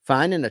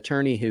 Find an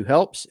attorney who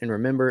helps, and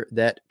remember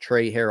that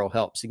Trey Harrell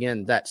helps.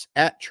 Again, that's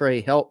at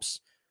Trey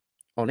Helps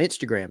on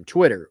Instagram,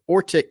 Twitter,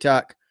 or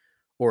TikTok,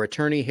 or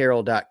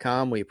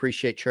attorneyherald.com. We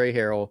appreciate Trey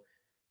Harrell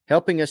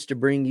helping us to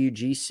bring you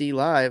GC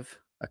Live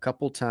a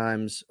couple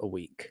times a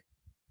week.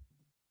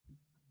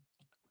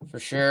 For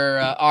sure.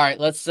 All right,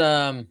 let's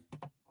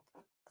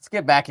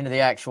get back into the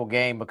actual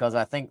game, because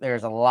I think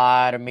there's a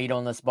lot of meat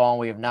on this ball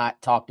we have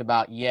not talked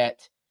about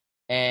yet.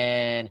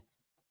 And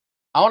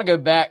I want to go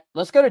back.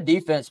 Let's go to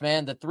defense,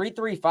 man. The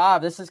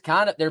 3-3-5, this is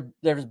kind of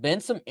there's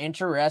been some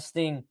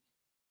interesting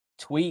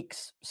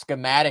tweaks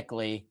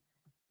schematically.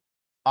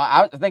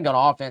 I think on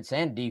offense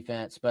and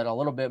defense, but a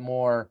little bit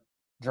more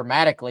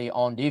dramatically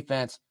on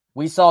defense.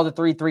 We saw the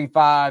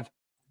 3-3-5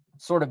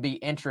 sort of be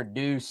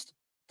introduced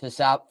to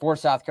South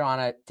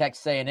Carolina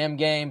Texas A&M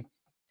game.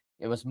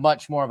 It was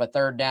much more of a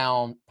third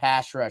down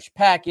pass rush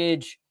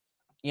package.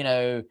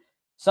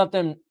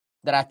 something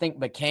that I think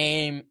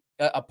became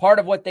a part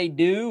of what they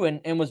do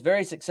and was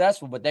very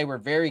successful, but they were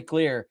very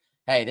clear,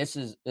 hey, this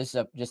is just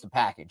a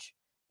package.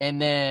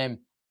 And then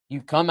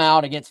you come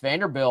out against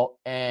Vanderbilt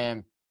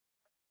and,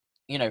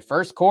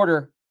 first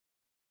quarter,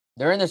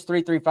 they're in this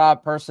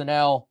 3-3-5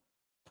 personnel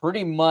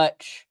pretty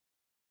much.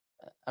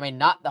 I mean,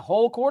 not the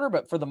whole quarter,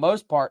 but for the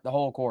most part, the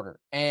whole quarter.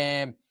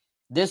 And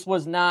this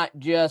was not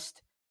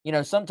just,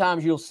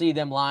 sometimes you'll see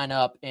them line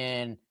up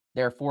in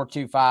their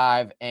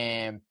 4-2-5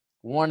 and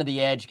one of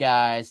the edge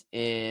guys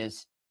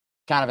is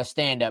kind of a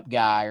stand-up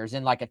guy or is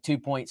in like a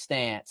 2-point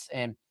stance.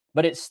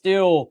 But it's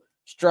still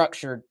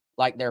structured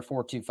like their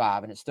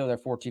 4-2-5 and it's still their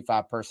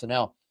 4-2-5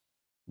 personnel.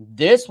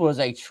 This was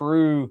a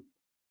true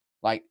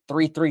like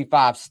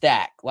 3-3-5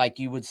 stack like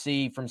you would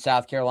see from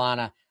South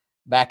Carolina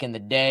back in the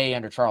day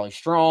under Charlie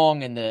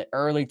Strong in the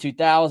early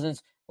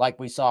 2000s, like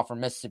we saw from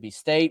Mississippi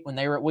State when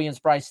they were at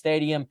Williams-Brice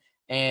Stadium,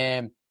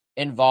 and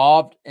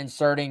involved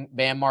inserting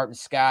Bam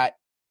Martin-Scott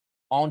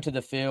onto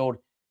the field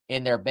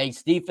in their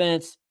base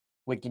defense.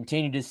 We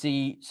continue to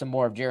see some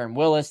more of Jaron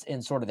Willis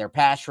in sort of their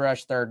pass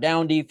rush, third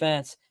down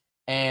defense.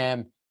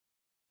 And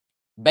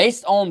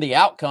based on the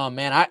outcome,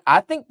 man, I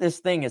think this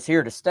thing is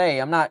here to stay.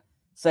 I'm not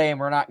saying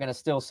we're not going to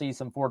still see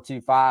some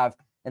 4-2-5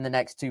 in the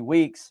next 2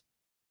 weeks.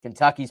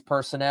 Kentucky's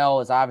personnel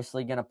is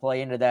obviously going to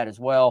play into that as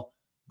well.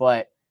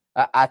 But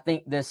I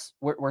think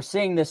we're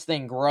seeing this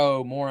thing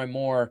grow more and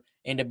more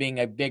into being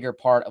a bigger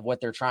part of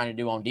what they're trying to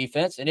do on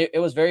defense. And it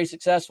was very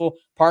successful,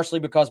 partially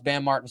because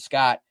Bam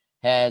Martin-Scott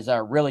has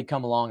really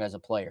come along as a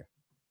player.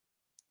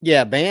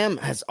 Yeah, Bam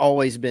has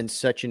always been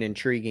such an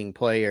intriguing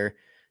player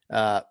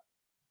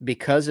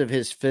because of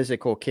his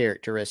physical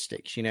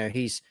characteristics.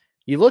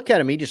 You look at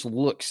him, he just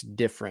looks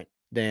different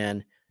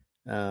than,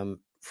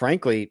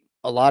 frankly,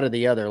 a lot of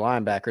the other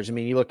linebackers. I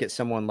mean, you look at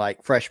someone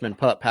like freshman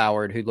Pup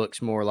Howard, who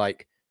looks more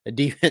like a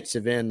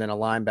defensive end than a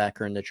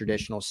linebacker in the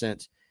traditional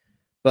sense.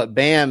 But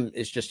Bam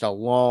is just a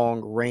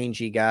long,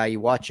 rangy guy. You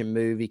watch him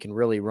move, he can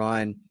really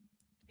run.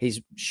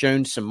 He's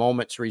shown some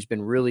moments where he's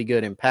been really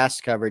good in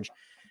pass coverage.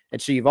 And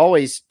so you've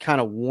always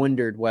kind of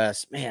wondered,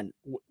 Wes, man,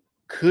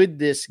 could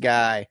this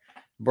guy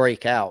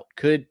break out?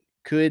 Could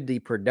the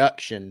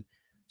production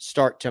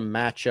start to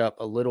match up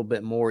a little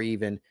bit more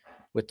even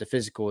with the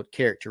physical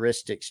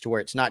characteristics to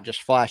where it's not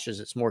just flashes,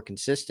 it's more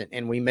consistent?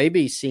 And we may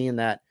be seeing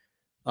that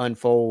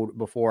unfold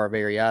before our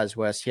very eyes,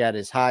 Wes. He had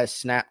his highest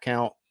snap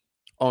count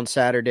on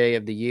Saturday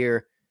of the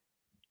year.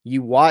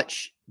 You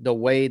watch the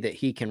way that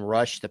he can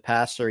rush the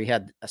passer. He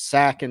had a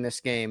sack in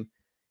this game.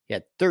 He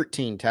had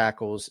 13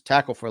 tackles, a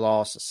tackle for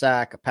loss, a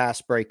sack, a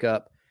pass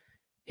breakup.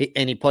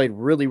 He played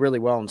really, really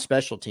well in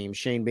special teams.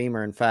 Shane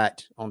Beamer, in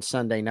fact, on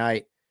Sunday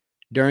night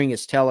during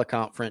his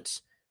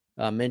teleconference,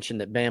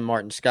 mentioned that Bam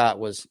Martin-Scott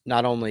was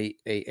not only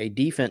a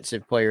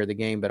defensive player of the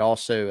game, but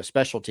also a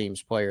special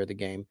teams player of the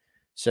game.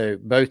 So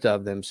both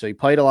of them. So he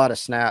played a lot of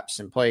snaps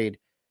and played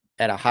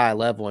at a high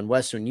level. And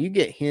Wes, when you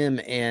get him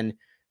and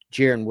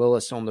Jaron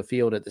Willis on the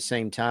field at the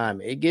same time,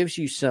 it gives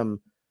you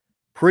some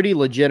pretty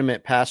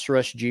legitimate pass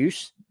rush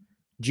juice.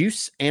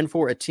 And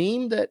for a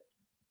team that,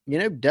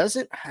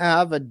 doesn't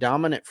have a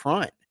dominant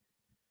front,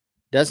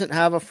 doesn't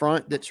have a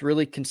front that's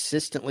really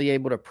consistently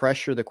able to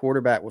pressure the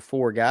quarterback with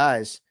four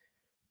guys,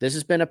 this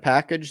has been a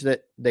package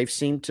that they've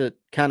seemed to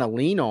kind of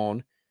lean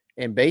on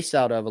and base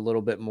out of a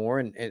little bit more.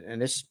 And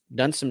it's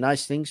done some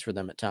nice things for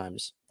them at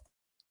times.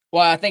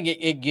 Well, I think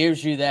it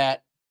gives you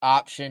that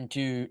option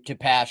to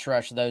pass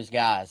rush those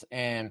guys.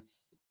 And,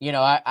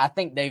 I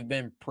think they've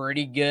been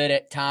pretty good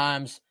at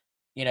times,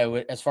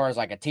 as far as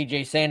like a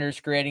TJ Sanders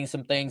creating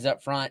some things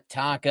up front,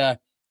 Tonka,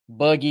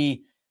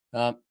 Boogie,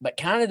 but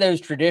kind of those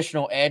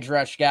traditional edge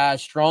rush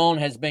guys. Strong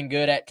has been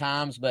good at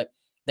times, but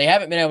they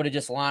haven't been able to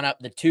just line up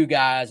the two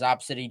guys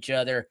opposite each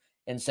other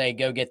and say,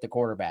 go get the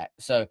quarterback.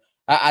 So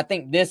I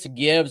think this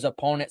gives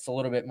opponents a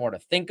little bit more to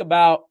think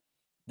about.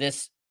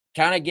 This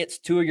kind of gets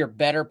two of your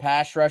better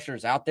pass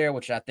rushers out there,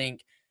 which I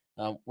think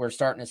we're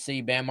starting to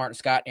see Bam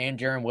Martin-Scott and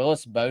Jaron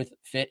Willis both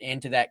fit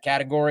into that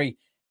category.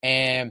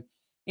 And,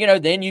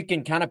 then you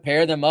can kind of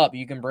pair them up.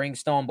 You can bring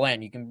Stone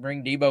Bland. You can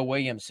bring Debo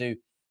Williams, who,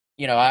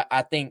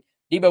 I think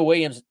Debo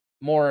Williams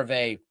more of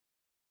a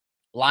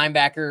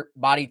linebacker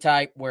body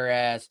type,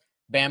 whereas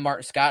Bam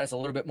Martin-Scott is a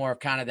little bit more of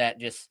kind of that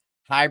just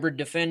hybrid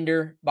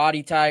defender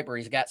body type where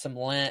he's got some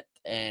length.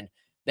 And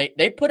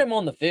they put him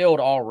on the field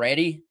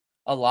already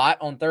a lot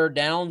on third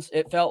downs,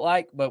 it felt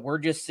like, but we're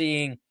just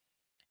seeing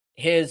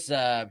his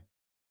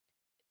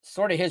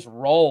sort of his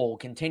role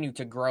continue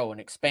to grow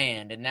and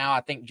expand. And now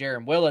I think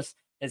Jaron Willis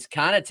is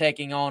kind of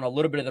taking on a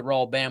little bit of the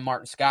role Bam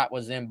Martin-Scott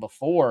was in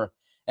before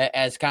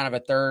as kind of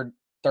a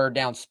third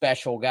down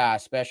special guy,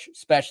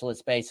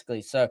 specialist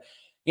basically. So,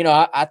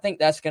 I think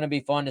that's going to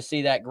be fun to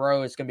see that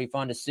grow. It's going to be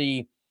fun to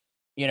see,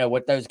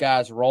 what those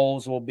guys'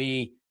 roles will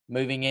be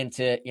moving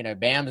into,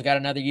 Bam's got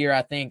another year,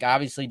 I think.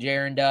 Obviously,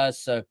 Jaron does.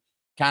 So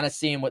kind of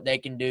seeing what they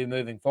can do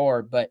moving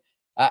forward. But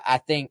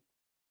I think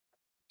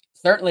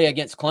certainly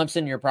against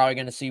Clemson, you're probably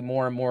going to see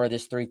more and more of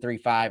this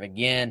 3-3-5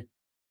 again.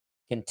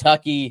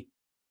 Kentucky,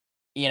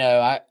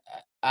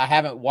 I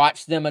haven't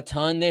watched them a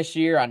ton this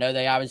year. I know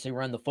they obviously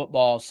run the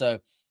football, so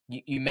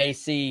you may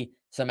see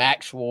some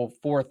actual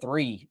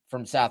 4-3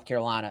 from South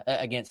Carolina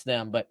against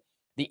them. But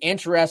the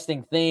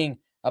interesting thing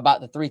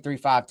about the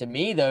 3-3-5 to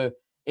me, though,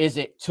 is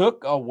it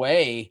took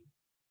away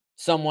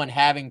someone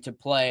having to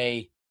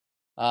play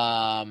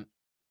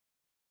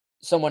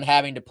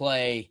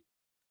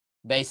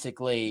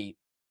basically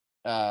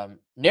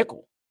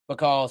nickel,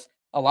 because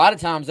a lot of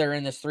times they're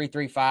in this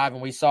 3-3-5,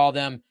 and we saw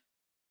them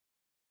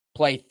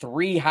play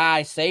 3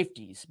 high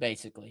safeties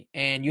basically,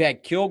 and you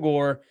had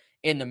Kilgore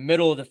in the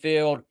middle of the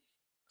field,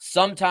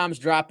 sometimes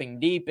dropping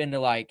deep into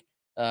like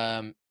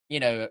a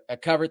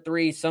cover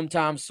 3,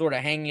 sometimes sort of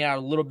hanging out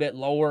a little bit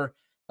lower,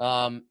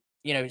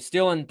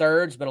 still in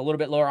thirds but a little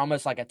bit lower,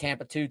 almost like a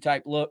Tampa 2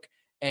 type look.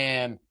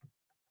 And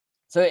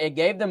so it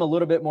gave them a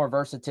little bit more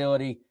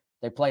versatility.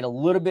 They played a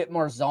little bit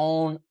more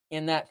zone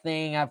in that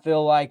thing, I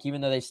feel like,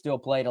 even though they still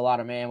played a lot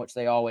of man, which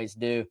they always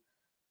do.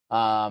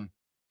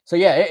 So,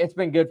 yeah, it's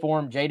been good for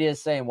him. JD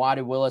is saying, why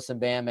do Willis and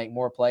Bam make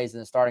more plays than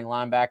the starting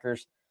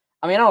linebackers?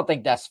 I mean, I don't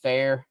think that's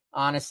fair,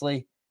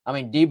 honestly. I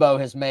mean, Debo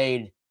has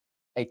made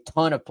a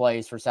ton of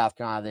plays for South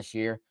Carolina this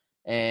year.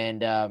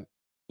 And, I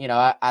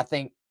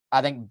think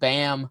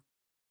Bam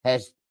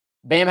had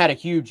a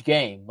huge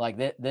game. Like,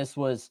 this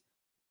was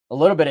a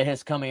little bit of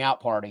his coming out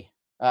party,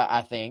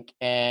 I think.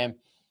 And,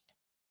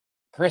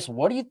 Chris,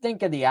 what do you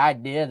think of the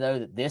idea, though,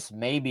 that this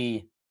may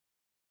be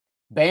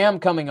Bam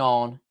coming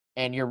on,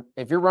 and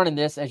if you're running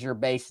this as your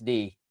base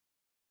D,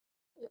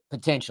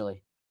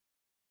 potentially,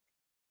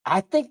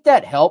 I think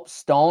that helps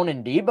Stone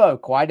and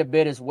Debo quite a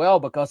bit as well,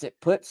 because it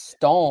puts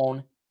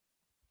Stone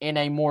in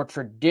a more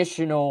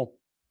traditional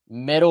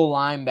middle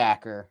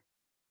linebacker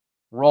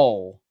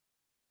role,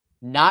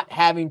 not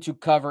having to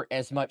cover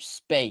as much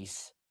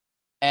space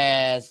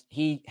as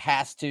he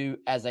has to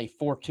as a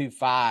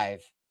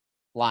 4-2-5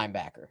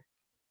 linebacker.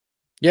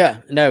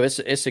 Yeah, no,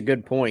 it's a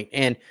good point.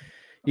 And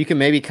you can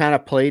maybe kind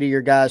of play to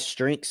your guys'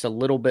 strengths a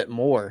little bit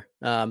more.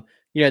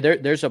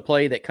 There's a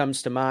play that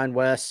comes to mind,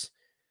 Wes.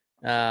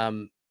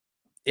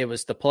 It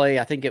was the play,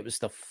 I think it was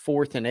the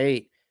 4th and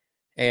 8,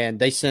 and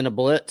they sent a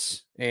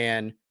blitz,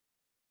 and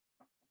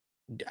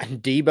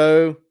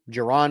Debo,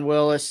 Jerron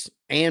Willis,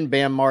 and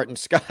Bam Martin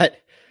Scott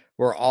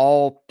were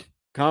all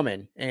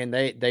coming, and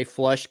they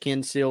flushed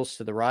Ken Seals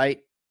to the right.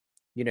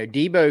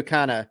 Debo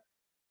kind of,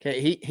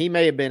 he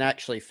may have been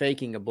actually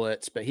faking a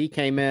blitz, but he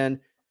came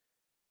in.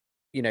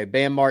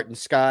 Bam Martin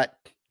Scott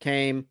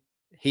came.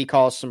 He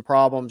caused some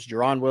problems.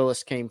 Jerron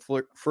Willis came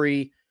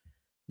free.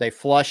 They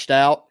flushed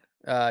out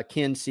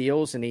Ken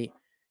Seals, and he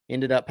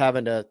ended up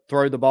having to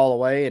throw the ball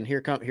away. And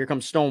here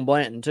comes Stone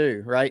Blanton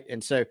too, right?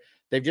 And so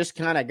they've just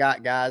kind of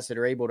got guys that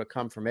are able to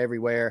come from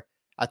everywhere.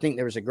 I think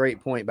there was a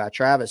great point by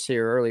Travis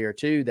here earlier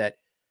too, that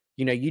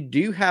you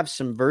do have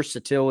some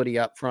versatility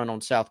up front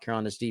on South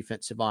Carolina's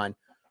defensive line.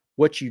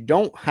 What you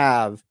don't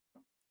have,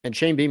 and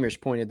Shane Beamer's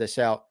pointed this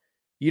out,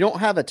 you don't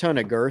have a ton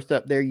of girth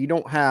up there. You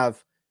don't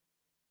have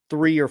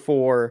 3 or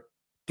 4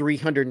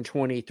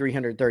 320,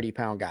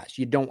 330-pound guys.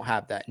 You don't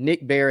have that.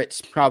 Nick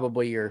Barrett's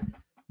probably your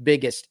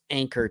biggest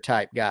anchor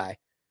type guy.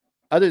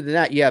 Other than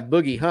that, you have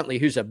Boogie Huntley,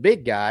 who's a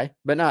big guy,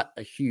 but not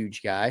a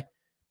huge guy.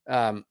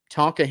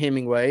 Tonka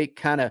Hemingway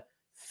kind of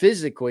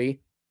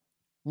physically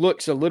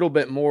looks a little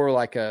bit more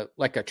like a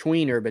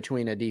tweener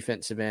between a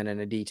defensive end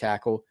and a D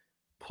tackle,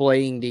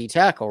 playing D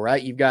tackle,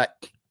 right? You've got,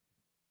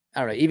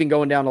 I don't know, even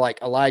going down to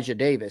like Elijah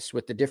Davis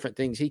with the different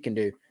things he can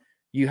do.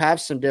 You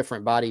have some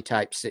different body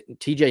types.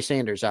 TJ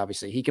Sanders,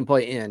 obviously, he can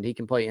play end, he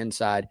can play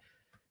inside.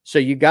 So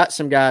you got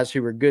some guys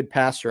who are good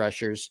pass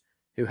rushers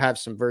who have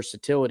some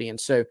versatility. And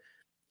so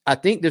I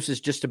think this is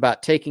just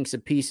about taking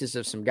some pieces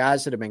of some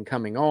guys that have been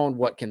coming on.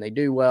 What can they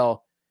do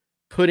well?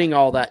 Putting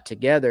all that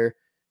together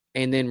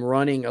and then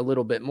running a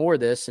little bit more of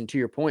this. And to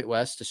your point,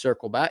 Wes, to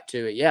circle back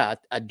to it, yeah,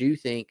 I do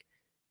think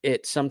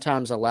it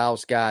sometimes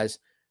allows guys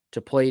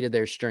to play to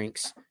their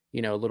strengths,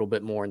 a little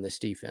bit more in this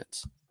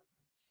defense.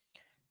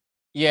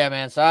 Yeah,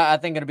 man. So I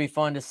think it'll be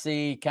fun to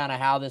see kind of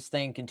how this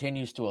thing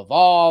continues to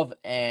evolve.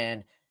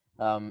 And,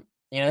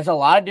 there's a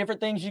lot of different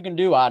things you can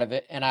do out of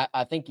it. And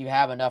I think you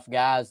have enough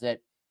guys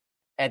that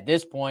at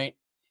this point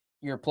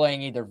you're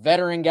playing either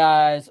veteran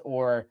guys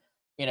or,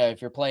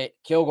 if you're playing,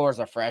 Kilgore's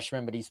a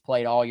freshman, but he's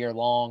played all year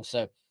long.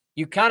 So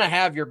you kind of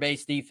have your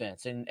base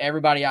defense, and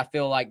everybody I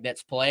feel like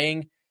that's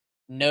playing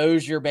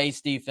knows your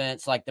base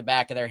defense like the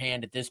back of their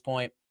hand at this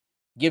point.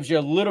 Gives you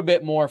a little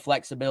bit more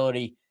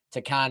flexibility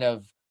to kind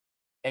of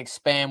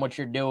expand what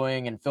you're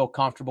doing and feel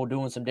comfortable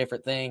doing some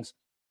different things.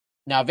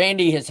 Now,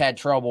 Vandy has had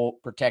trouble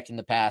protecting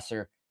the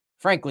passer,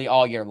 frankly,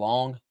 all year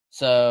long.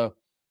 So,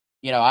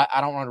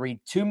 I don't want to read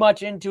too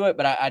much into it,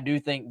 but I do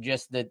think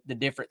just the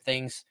different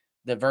things,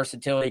 the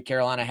versatility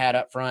Carolina had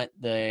up front,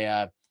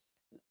 the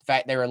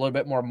fact they were a little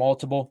bit more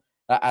multiple,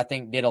 I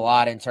think did a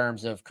lot in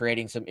terms of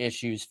creating some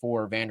issues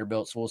for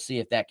Vanderbilt. So we'll see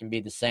if that can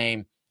be the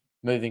same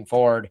moving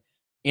forward,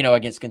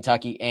 against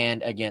Kentucky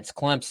and against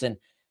Clemson.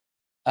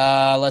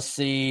 Let's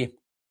see.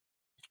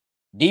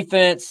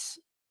 Defense,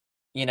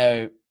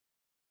 trying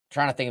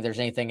to think if there's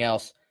anything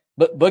else.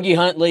 But Boogie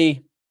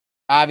Huntley,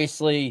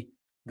 obviously,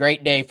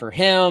 great day for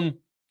him.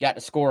 Got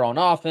to score on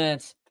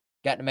offense,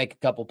 got to make a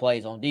couple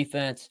plays on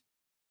defense.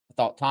 I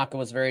thought Tonka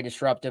was very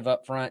disruptive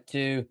up front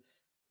too.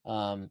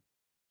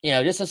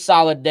 Just a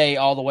solid day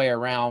all the way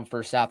around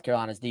for South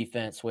Carolina's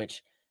defense,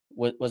 which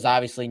was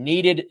obviously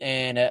needed,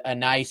 and a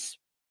nice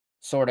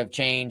sort of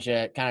change,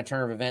 kind of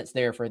turn of events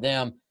there for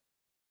them.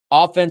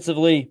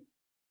 Offensively,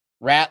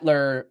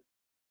 Rattler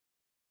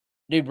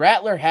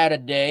had a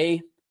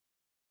day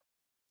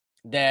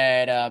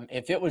that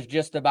if it was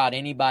just about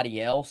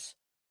anybody else,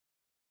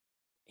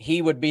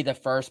 he would be the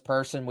first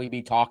person we'd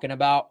be talking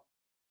about.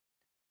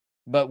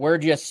 But we're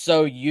just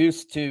so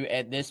used to,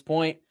 at this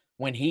point,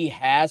 when he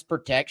has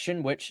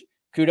protection, which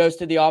kudos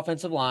to the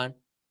offensive line,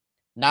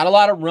 not a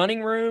lot of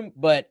running room,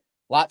 but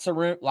lots of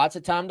room, lots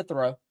of time to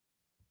throw.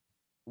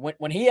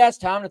 When he has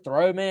time to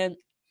throw, man,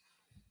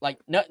 like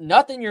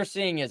nothing you're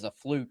seeing is a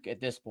fluke at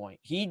this point.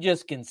 He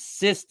just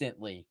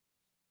consistently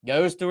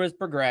goes through his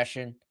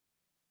progression,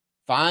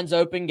 finds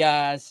open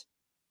guys,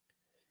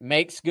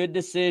 makes good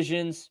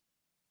decisions.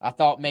 I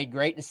thought made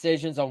great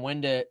decisions on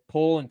when to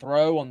pull and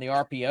throw on the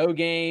RPO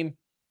game.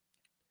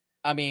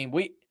 I mean,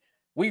 we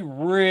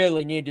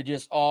really need to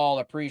just all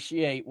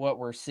appreciate what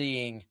we're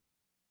seeing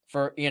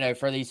for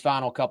these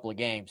final couple of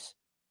games.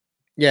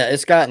 Yeah,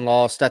 it's gotten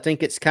lost. I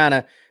think it's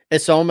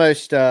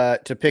almost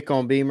to pick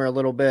on Beamer a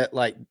little bit,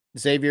 like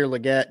Xavier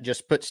Legette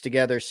just puts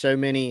together so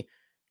many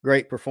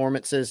great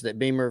performances that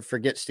Beamer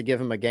forgets to give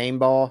him a game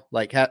ball,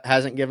 like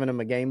hasn't given him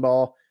a game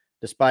ball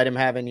despite him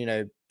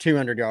having,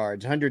 200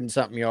 yards, 100 and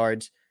something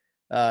yards.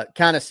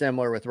 Kind of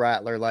similar with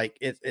Rattler. Like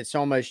it's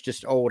almost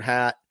just old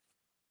hat.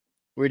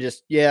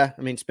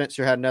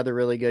 Spencer had another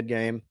really good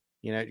game.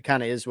 It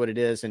kind of is what it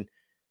is. And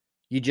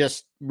you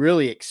just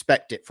really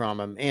expect it from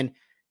him. And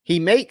he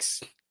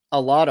makes a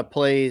lot of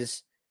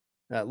plays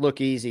look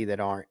easy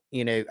that aren't.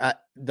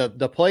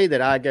 The play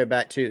that I go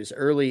back to is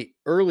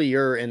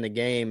earlier in the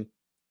game.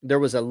 There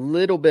was a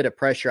little bit of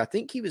pressure. I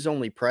think he was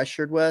only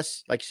pressured,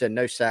 Wes. Like you said,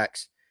 no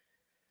sacks.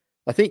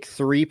 I think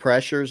 3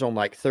 pressures on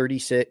like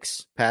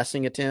 36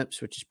 passing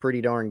attempts, which is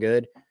pretty darn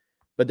good.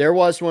 But there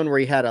was one where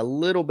he had a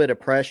little bit of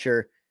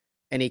pressure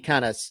and he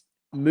kind of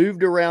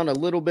moved around a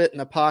little bit in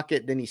the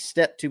pocket. Then he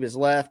stepped to his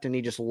left and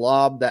he just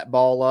lobbed that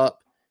ball up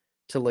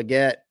to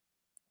Legette.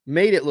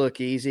 Made it look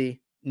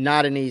easy.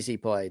 Not an easy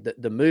play.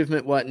 The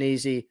movement wasn't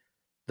easy.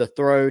 The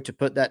throw to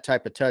put that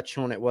type of touch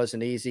on it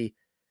wasn't easy.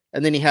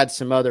 And then he had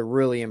some other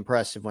really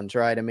impressive ones,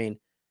 right? I mean,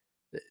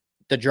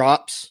 the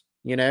drops,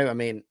 he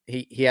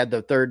had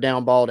the third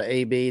down ball to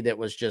AB that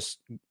was just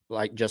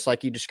like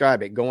you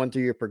described it, going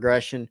through your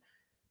progression,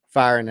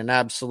 firing an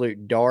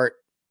absolute dart,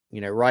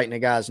 right in the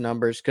guy's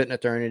numbers. Couldn't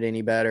have thrown it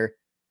any better.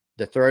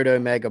 The throw to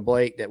Omega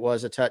Blake that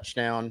was a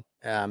touchdown.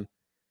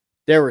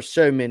 There were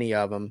so many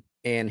of them,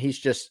 and he's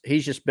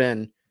just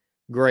been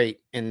great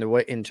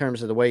in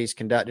terms of the way he's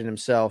conducted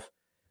himself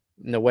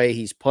and the way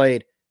he's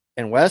played.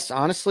 And Wes,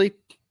 honestly,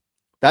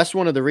 that's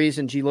one of the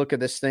reasons you look at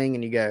this thing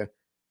and you go,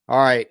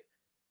 all right,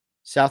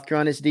 South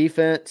Carolina's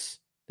defense,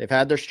 they've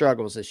had their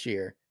struggles this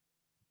year.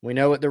 We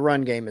know what the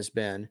run game has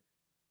been.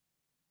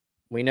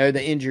 We know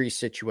the injury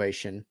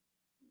situation.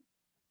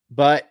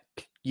 But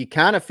you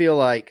kind of feel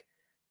like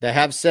they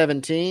have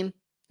 17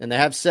 and they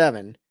have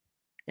 7.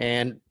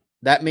 And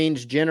that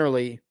means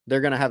generally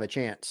they're going to have a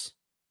chance.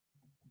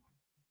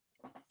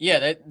 Yeah,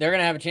 they're going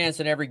to have a chance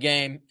in every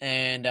game.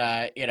 And,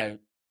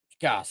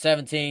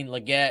 17,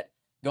 Legette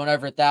going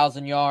over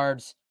 1,000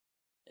 yards.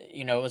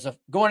 It was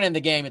going in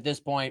the game at this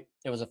point,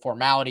 it was a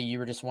formality. You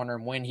were just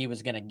wondering when he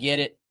was going to get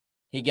it.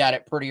 He got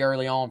it pretty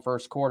early on,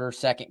 first quarter,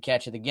 second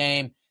catch of the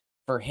game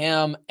for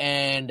him,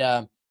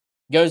 and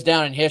goes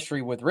down in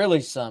history with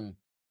really some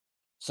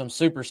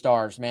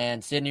superstars,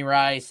 man. Sidney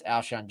Rice,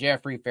 Alshon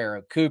Jeffrey,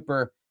 Pharaoh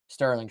Cooper,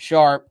 Sterling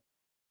Sharp.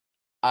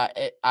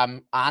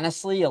 I'm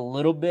honestly a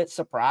little bit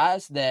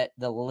surprised that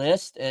the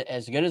list,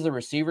 as good as the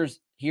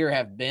receivers here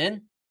have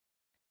been,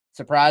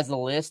 surprised the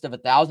list of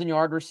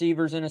 1,000-yard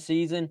receivers in a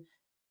season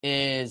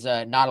is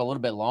not a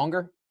little bit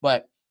longer.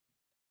 But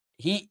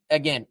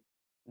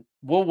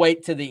we'll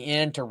wait to the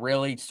end to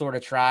really sort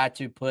of try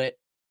to put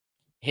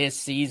his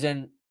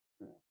season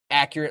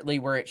accurately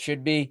where it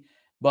should be.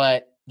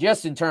 But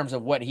just in terms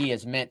of what he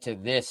has meant to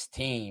this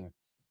team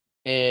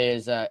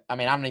is, I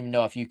don't even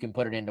know if you can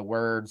put it into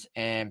words.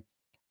 And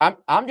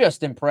I'm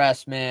just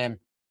impressed, man,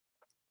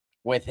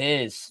 with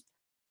his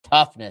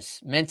toughness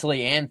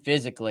mentally and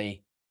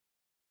physically.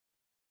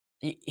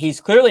 He's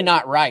clearly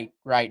not right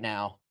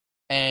now.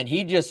 And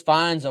he just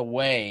finds a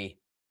way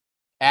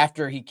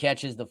after he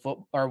catches the foot,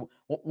 or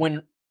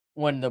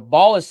when the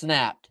ball is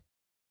snapped,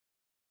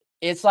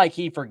 it's like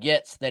he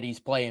forgets that he's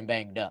playing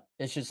banged up.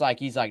 It's just like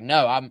he's like,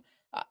 no,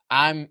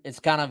 it's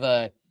kind of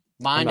a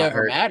mind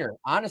over matter,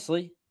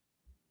 honestly.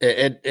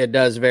 It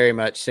does very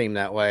much seem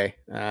that way.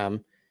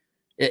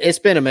 It's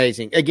been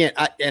amazing. Again,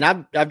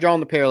 I've drawn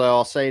the parallel.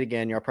 I'll say it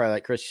again. You're probably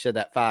like, Chris, you said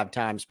that 5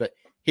 times, but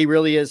he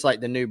really is like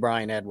the new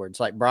Brian Edwards.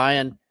 Like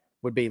Brian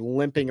would be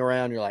limping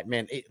around. You're like,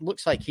 man, it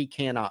looks like he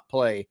cannot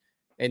play.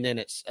 And then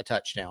it's a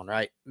touchdown,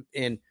 right?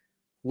 And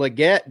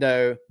Leggett,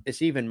 though,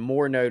 it's even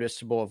more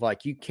noticeable of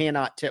like you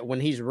cannot tell when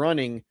he's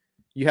running,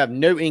 you have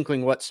no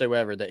inkling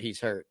whatsoever that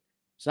he's hurt.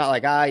 It's not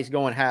like, he's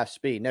going half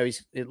speed. No,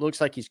 it looks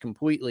like he's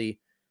completely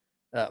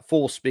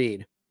full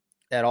speed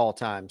at all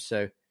times.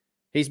 So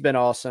he's been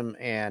awesome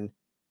and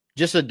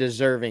just a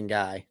deserving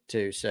guy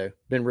too. So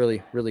been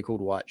really, really cool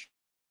to watch.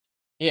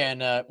 Yeah,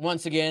 and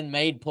once again,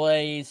 made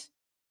plays.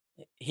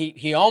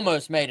 He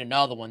almost made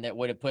another one that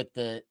would have put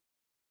the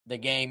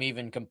game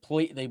even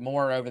completely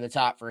more over the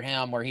top for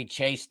him, where he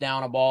chased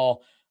down a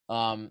ball,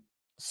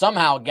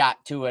 somehow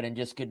got to it and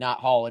just could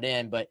not haul it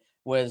in, but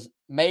was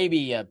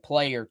maybe a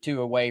play or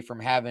two away from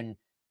having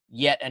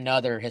yet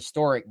another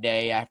historic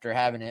day after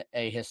having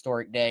a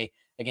historic day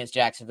against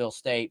Jacksonville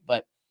State.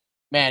 But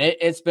man,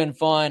 it's been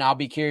fun. I'll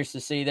be curious to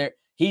see there.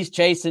 He's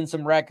chasing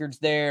some records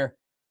there.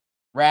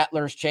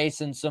 Rattler's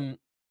chasing some,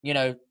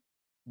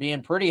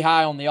 being pretty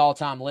high on the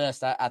all-time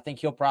list. I think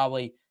he'll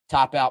probably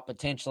top out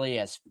potentially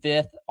as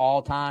 5th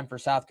all-time for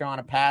South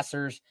Carolina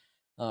passers.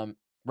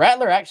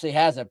 Rattler actually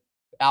has an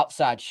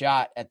outside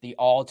shot at the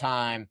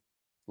all-time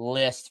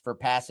list for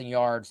passing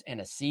yards in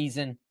a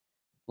season.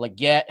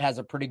 Leggett has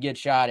a pretty good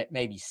shot at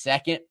maybe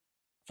 2nd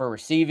for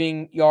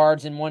receiving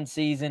yards in one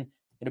season.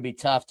 It'll be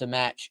tough to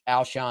match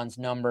Alshon's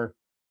number.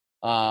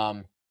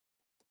 What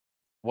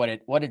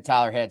did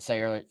Tyler Head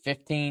say earlier?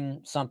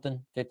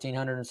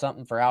 1,500 and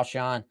something for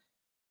Alshon.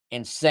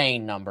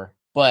 Insane number.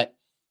 But,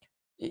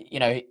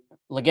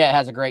 Leggett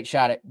has a great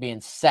shot at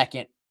being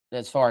 2nd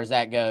as far as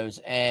that goes,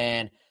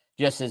 and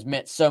just has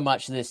meant so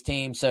much to this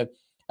team. So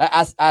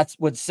I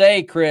would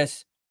say,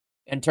 Chris,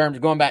 in terms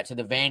of going back to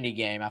the Vandy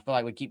game, I feel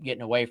like we keep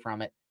getting away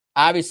from it.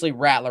 Obviously,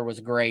 Rattler was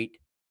great.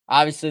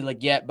 Obviously,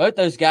 Leggett, both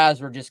those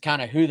guys were just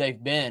kind of who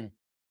they've been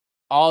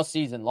all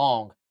season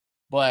long.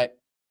 But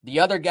the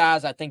other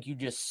guys I think you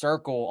just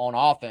circle on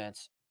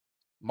offense,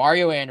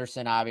 Mario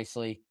Anderson,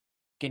 obviously,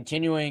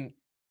 continuing,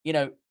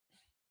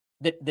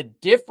 the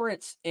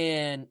difference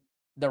in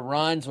the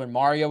runs when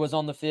Mario was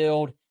on the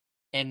field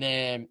and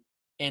then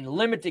in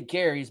limited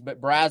carries, but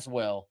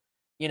Braswell,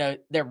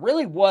 there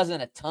really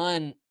wasn't a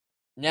ton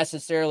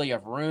necessarily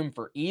of room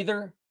for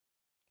either.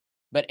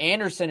 But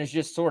Anderson has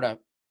just sort of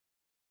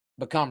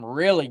become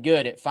really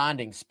good at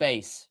finding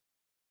space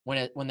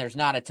when there's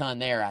not a ton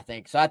there, I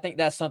think. So I think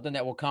that's something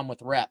that will come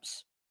with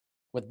reps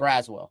with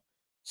Braswell.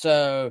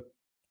 So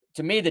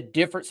to me, the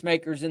difference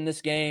makers in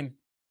this game,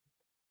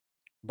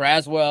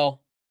 Mario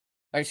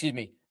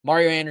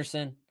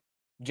Anderson,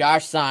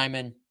 Josh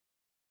Simon,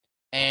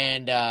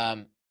 and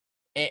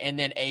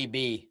then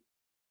AB.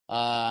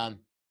 I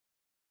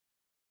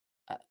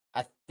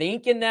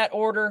think in that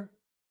order,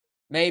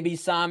 maybe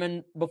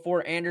Simon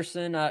before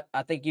Anderson.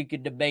 I think you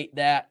could debate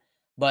that.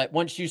 But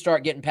once you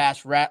start getting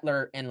past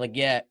Rattler and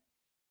Leggett,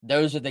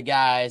 those are the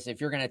guys.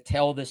 If you're going to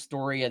tell this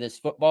story of this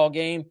football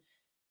game,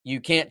 you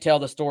can't tell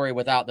the story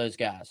without those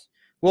guys.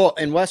 Well,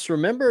 and Wes,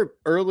 remember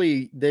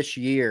early this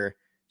year,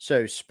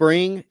 so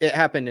spring, it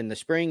happened in the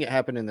spring, it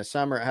happened in the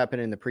summer, it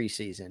happened in the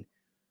preseason.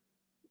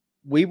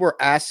 We were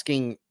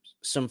asking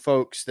some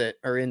folks that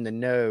are in the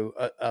know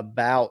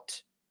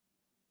about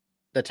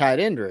the tight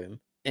end room,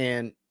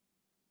 and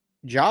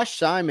Josh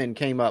Simon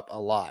came up a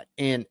lot.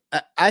 And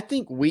I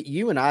think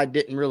you and I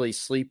didn't really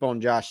sleep on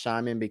Josh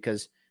Simon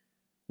because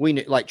we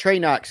knew, like, Trey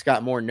Knox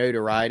got more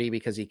notoriety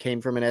because he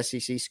came from an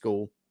SEC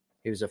school.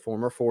 He was a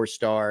former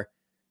 4-star.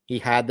 He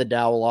had the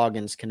Dowell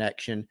Loggins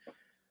connection.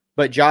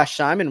 But Josh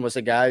Simon was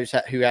a guy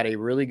who had a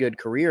really good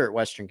career at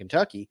Western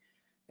Kentucky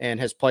and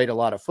has played a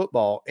lot of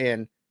football.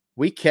 And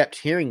we kept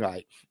hearing,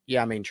 like,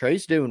 yeah, I mean,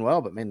 Trey's doing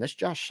well, but man, this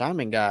Josh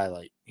Simon guy,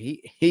 like,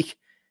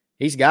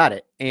 he's got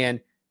it. And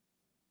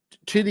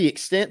to the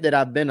extent that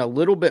I've been a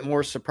little bit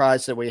more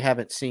surprised that we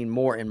haven't seen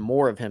more and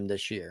more of him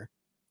this year.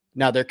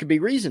 Now, there could be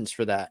reasons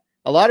for that.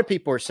 A lot of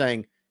people are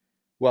saying,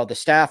 well, the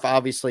staff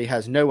obviously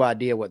has no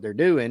idea what they're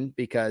doing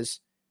because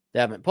they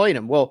haven't played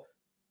him. Well,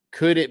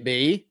 could it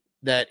be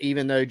that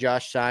even though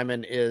Josh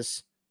Simon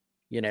is,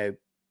 a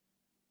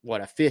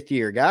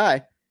 5th-year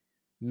guy,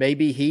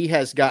 maybe he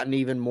has gotten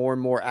even more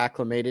and more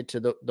acclimated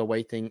to the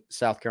way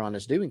South Carolina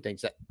is doing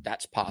things?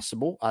 That's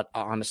possible. I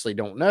honestly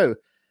don't know.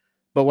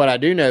 But what I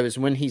do know is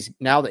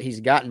now that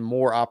he's gotten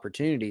more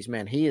opportunities,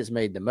 man, he has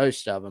made the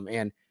most of them.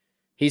 And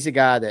he's a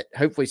guy that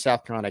hopefully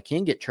South Carolina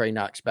can get Trey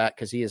Knox back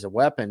because he is a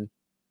weapon.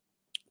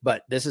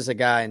 But this is a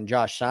guy in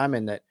Josh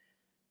Simon that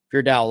if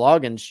you're Dowell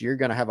Loggins, you're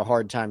going to have a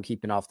hard time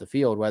keeping off the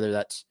field, whether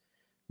that's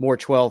more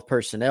 12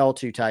 personnel,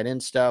 2 tight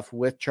end stuff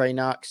with Trey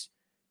Knox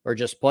or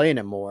just playing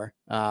him more.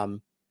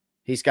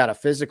 He's got a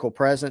physical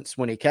presence.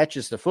 When he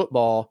catches the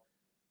football,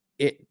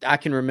 I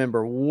can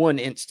remember one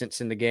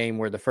instance in the game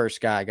where the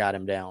first guy got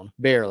him down,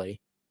 barely.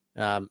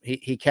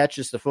 He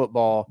catches the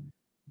football,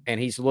 and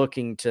he's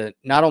looking to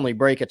not only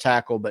break a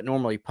tackle, but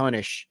normally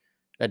punish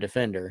a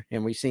defender.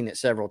 And we've seen it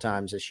several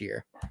times this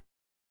year.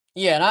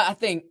 Yeah, and I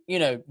think,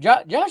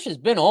 Josh has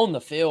been on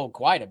the field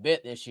quite a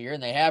bit this year,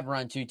 and they have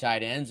run 2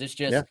 tight ends. It's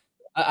just,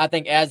 I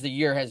think as the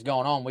year has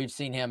gone on, we've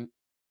seen him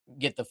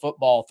get the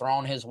football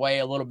thrown his way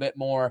a little bit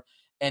more.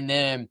 And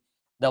then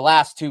the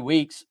last 2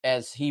 weeks,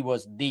 as he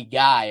was the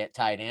guy at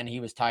tight end, he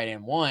was tight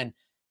end one.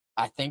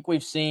 I think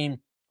we've seen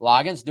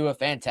Loggins do a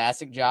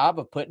fantastic job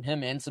of putting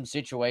him in some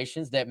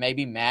situations that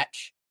maybe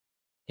match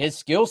his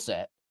skill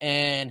set.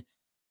 And,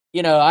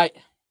 I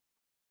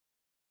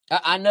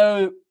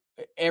know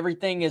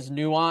everything is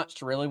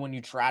nuanced, really, when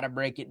you try to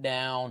break it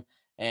down.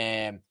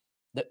 And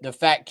the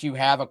fact you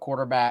have a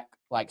quarterback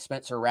like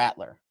Spencer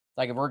Rattler,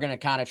 like if we're going to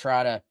kind of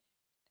try to,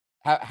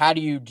 how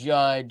do you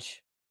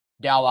judge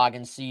Dow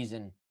Loggins'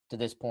 season to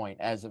this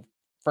point as a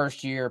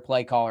first-year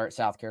play caller at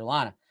South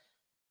Carolina?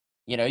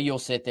 You'll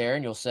sit there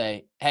and you'll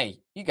say,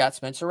 hey, you got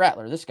Spencer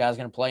Rattler. This guy's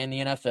going to play in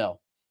the NFL.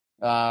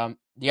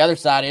 The other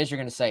side is you're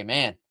going to say,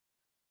 man,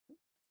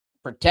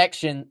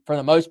 protection for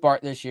the most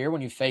part this year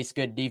when you face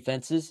good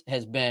defenses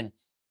has been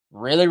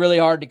really, really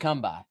hard to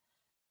come by.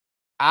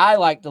 I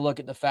like to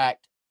look at the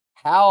fact,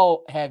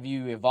 how have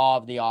you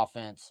evolved the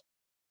offense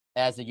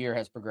as the year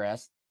has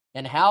progressed?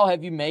 And how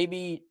have you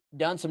maybe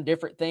done some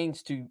different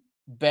things to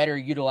better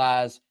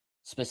utilize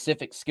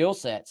specific skill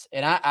sets?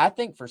 And I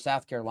think for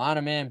South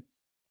Carolina, man,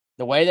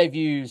 the way they've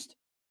used,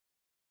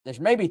 there's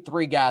maybe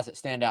 3 guys that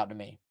stand out to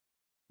me.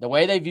 The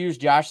way they've used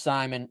Josh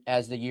Simon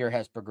as the year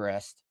has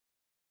progressed,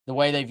 the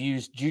way they've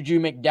used Juju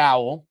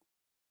McDowell,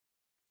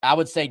 I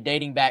would say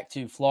dating back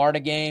to Florida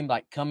game,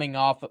 like coming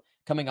off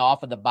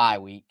of the bye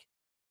week.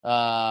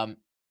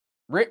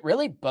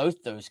 Really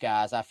both those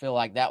guys, I feel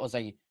like that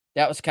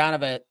was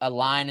kind of a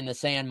line in the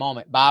sand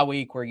moment, bye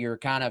week, where you're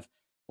kind of,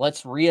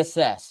 let's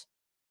reassess.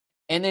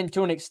 And then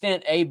to an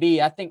extent,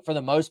 AB, I think for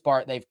the most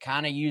part, they've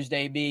kind of used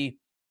AB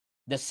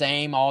the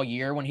same all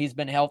year when he's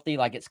been healthy.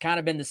 Like it's kind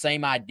of been the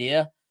same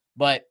idea,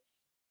 but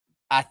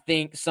I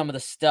think some of the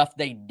stuff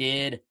they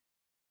did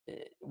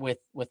with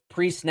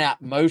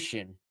pre-snap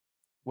motion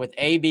with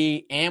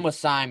AB and with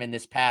Simon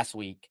this past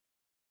week,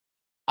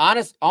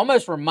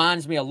 almost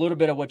reminds me a little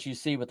bit of what you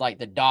see with like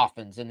the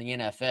Dolphins in the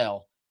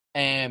NFL.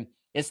 And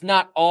it's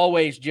not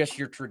always just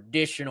your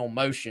traditional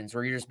motions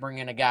where you're just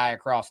bringing a guy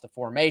across the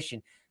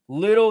formation.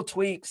 Little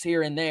tweaks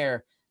here and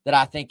there that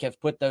I think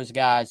have put those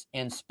guys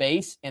in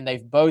space, and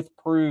they've both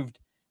proved,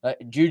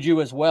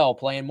 Juju as well,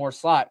 playing more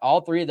slot.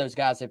 All 3 of those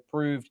guys have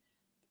proved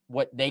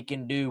what they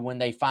can do when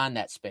they find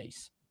that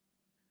space.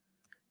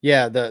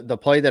 Yeah, the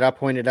play that I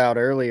pointed out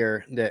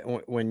earlier that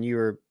when you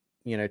were,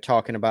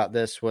 talking about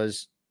this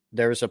was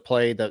there was a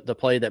play, the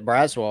play that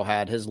Braswell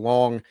had, his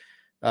long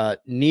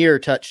near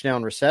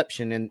touchdown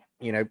reception. And,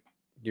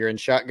 you're in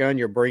shotgun,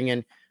 you're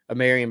bringing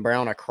Amarian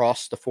Brown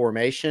across the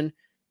formation.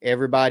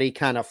 Everybody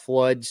kind of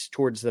floods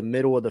towards the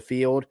middle of the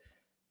field.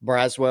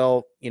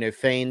 Braswell,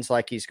 feigns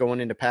like he's going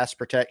into pass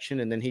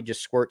protection, and then he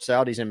just squirts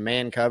out. He's in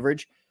man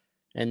coverage.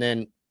 And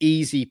then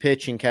easy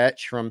pitch and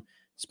catch from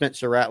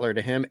Spencer Rattler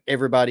to him.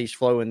 Everybody's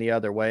flowing the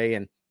other way,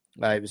 and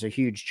it was a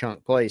huge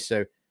chunk play.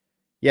 So,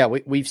 yeah,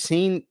 we've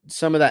seen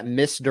some of that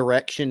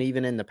misdirection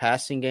even in the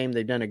passing game.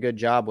 They've done a good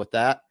job with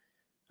that.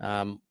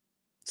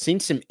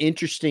 Seen some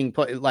interesting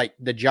play, like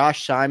the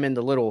Josh Simon,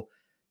 the little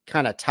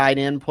kind of tight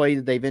end play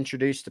that they've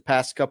introduced the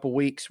past couple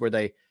weeks where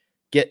they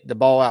get the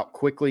ball out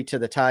quickly to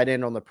the tight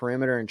end on the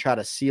perimeter and try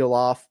to seal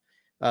off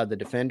the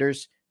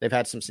defenders. They've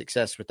had some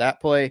success with that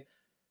play.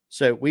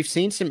 So we've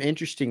seen some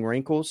interesting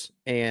wrinkles,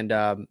 and,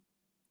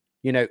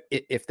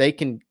 if they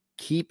can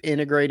keep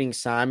integrating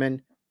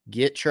Simon,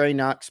 get Trey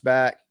Knox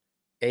back,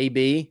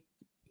 AB,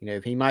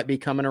 if he might be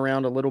coming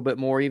around a little bit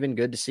more, even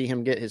good to see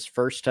him get his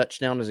first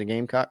touchdown as a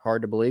Gamecock.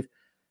 Hard to believe.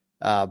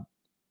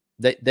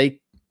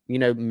 They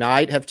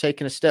might have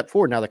taken a step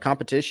forward. Now the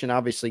competition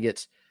obviously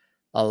gets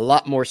a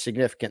lot more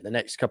significant the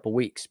next couple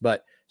weeks,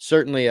 but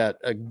certainly a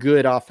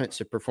good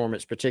offensive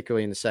performance,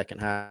 particularly in the second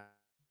half.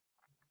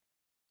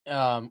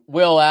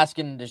 Will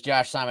asking, does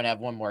Josh Simon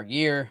have one more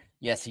year?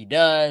 Yes, he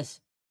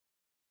does.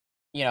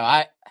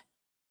 I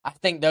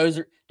think those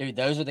are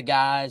the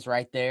guys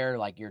right there,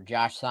 like your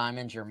Josh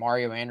Simons, your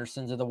Mario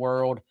Andersons of the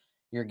world,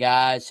 your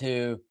guys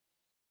who,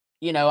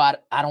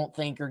 I don't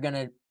think are going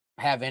to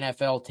have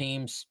NFL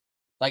teams.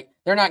 Like,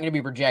 they're not going to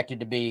be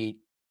projected to be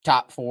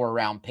top 4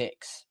 round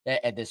picks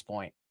at this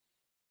point.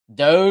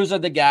 Those are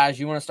the guys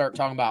you want to start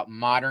talking about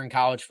modern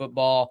college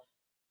football,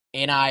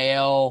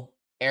 NIL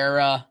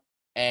era,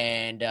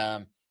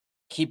 and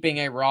keeping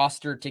a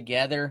roster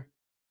together.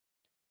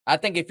 I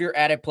think if you're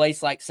at a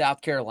place like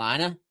South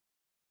Carolina,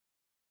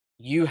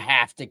 you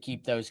have to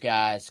keep those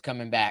guys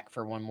coming back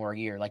for one more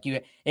year.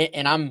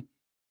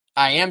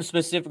 I am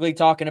specifically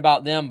talking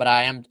about them, but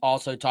I am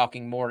also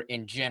talking more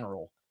in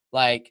general.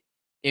 Like,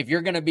 if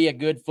you're going to be a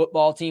good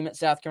football team at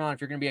South Carolina,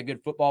 if you're going to be a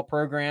good football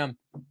program,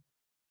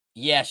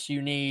 yes,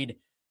 you need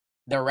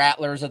the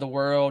Rattlers of the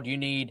world. You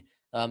need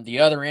the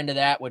other end of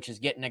that, which is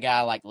getting a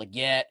guy like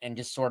Leggett and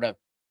just sort of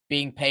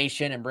being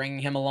patient and bringing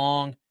him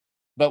along.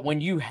 But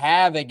when you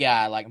have a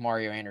guy like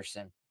Mario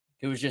Anderson,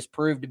 who has just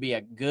proved to be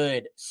a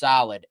good,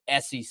 solid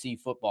SEC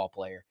football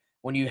player,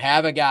 when you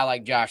have a guy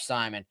like Josh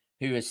Simon,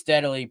 who is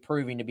steadily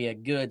proving to be a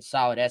good,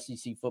 solid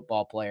SEC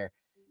football player,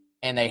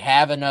 and they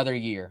have another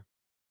year,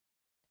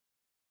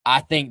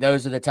 I think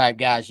those are the type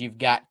guys you've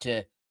got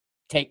to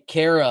take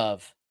care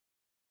of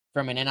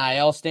from an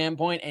NIL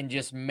standpoint and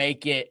just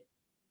make it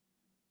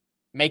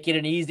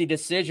an easy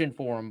decision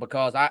for them,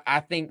 because I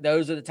think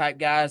those are the type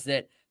guys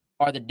that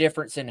are the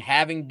difference in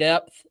having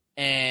depth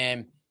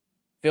and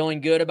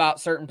feeling good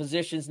about certain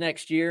positions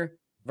next year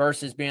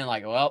versus being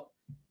like, well,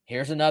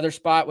 here's another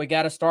spot we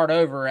got to start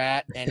over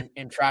at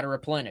and try to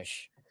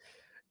replenish.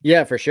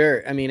 Yeah, for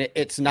sure. I mean,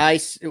 it's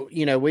nice.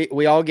 You know,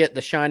 we all get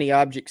the shiny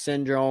object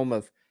syndrome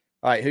of,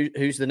 all right,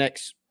 who's the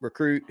next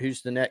recruit?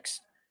 Who's the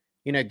next,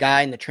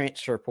 guy in the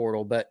transfer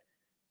portal? But,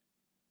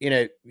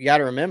 you got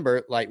to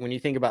remember, like when you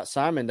think about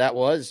Simon, that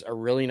was a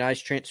really nice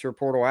transfer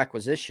portal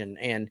acquisition,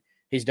 and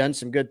he's done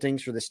some good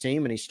things for this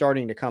team, and he's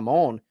starting to come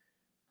on.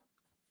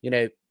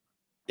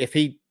 If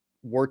he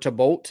were to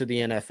bolt to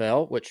the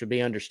NFL, which would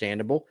be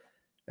understandable,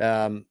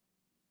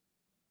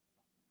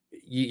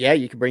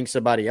 you could bring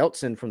somebody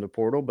else in from the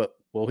portal, but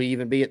will he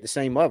even be at the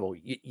same level?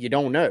 You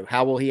don't know.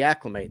 How will he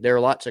acclimate? There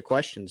are lots of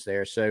questions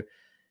there. So,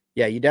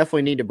 yeah, you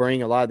definitely need to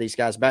bring a lot of these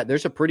guys back.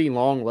 There's a pretty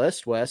long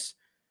list, Wes,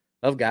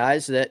 of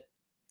guys that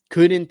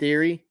could, in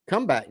theory,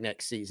 come back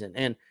next season.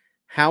 And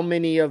how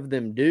many of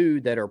them do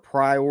that are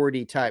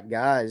priority type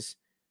guys,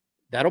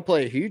 that'll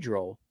play a huge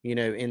role,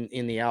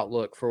 in the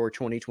outlook for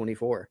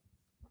 2024.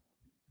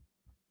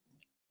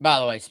 By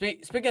the way,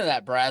 speaking of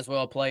that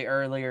Braswell play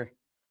earlier,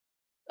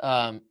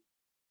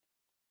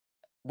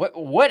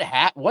 what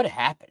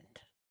happened?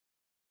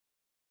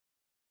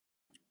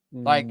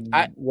 Like,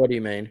 what do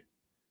you mean?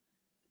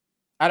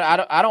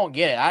 I don't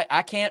get it.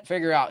 I can't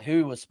figure out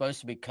who was supposed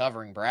to be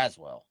covering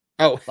Braswell.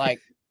 Oh, like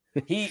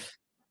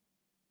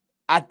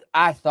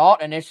I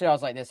thought initially, I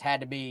was like, this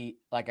had to be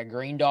like a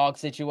green dog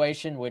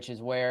situation, which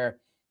is where,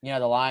 the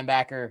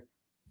linebacker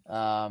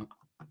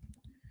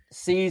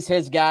sees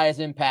his guys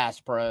in pass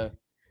pro,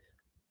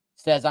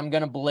 says, I'm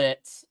going to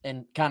blitz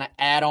and kind of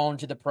add on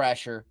to the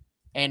pressure.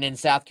 And in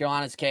South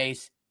Carolina's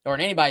case, or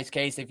in anybody's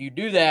case, if you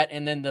do that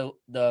and then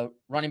the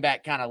running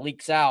back kind of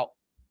leaks out,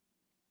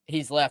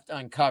 he's left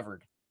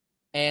uncovered.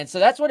 And so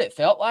that's what it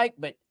felt like.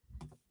 But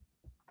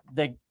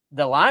the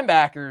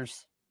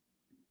linebackers,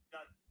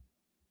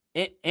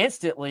 it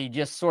instantly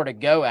just sort of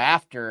go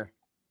after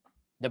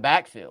the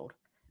backfield.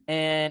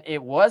 And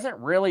it wasn't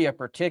really a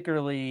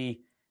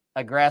particularly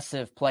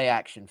aggressive play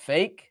action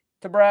fake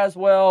to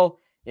Braswell.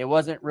 It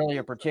wasn't really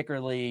a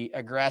particularly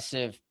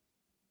aggressive,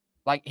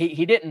 like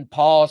he didn't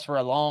pause for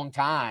a long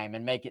time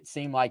and make it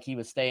seem like he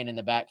was staying in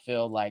the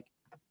backfield. Like,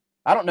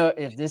 I don't know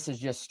if this is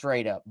just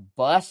straight up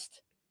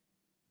bust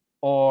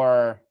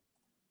or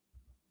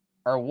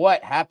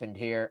what happened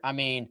here. I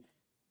mean,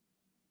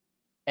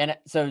 and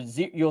so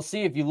you'll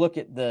see if you look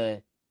at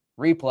the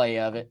replay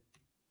of it,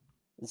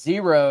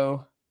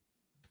 0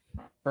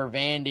 for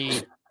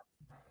Vandy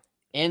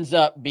ends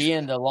up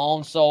being the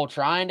lone soul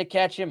trying to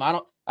catch him. I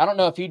don't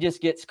know if he just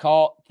gets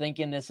caught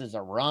thinking this is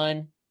a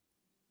run,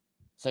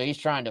 so he's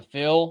trying to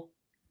fill.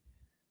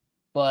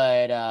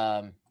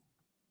 But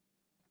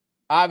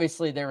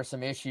obviously there were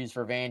some issues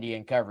for Vandy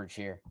in coverage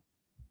here.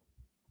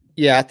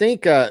 Yeah, I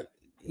think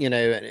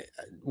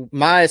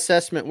my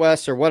assessment,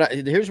 Wes, or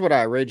here's what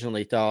I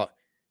originally thought.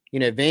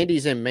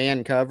 Vandy's in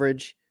man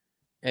coverage,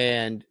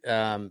 and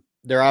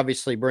they're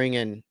obviously bring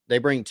 2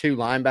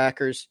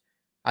 linebackers.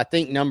 I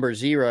think number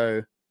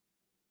 0,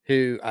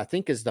 who I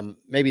think is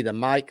maybe the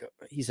Mike,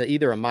 he's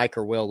either a Mike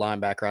or Will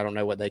linebacker. I don't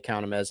know what they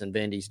count him as in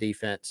Vandy's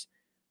defense.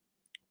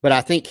 But I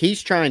think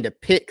he's trying to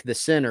pick the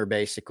center,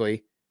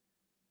 basically,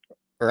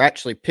 or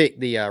actually pick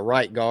the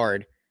right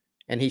guard,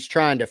 and he's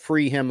trying to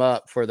free him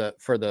up for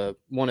the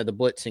one of the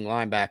blitzing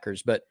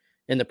linebackers. But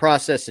in the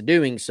process of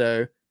doing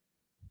so,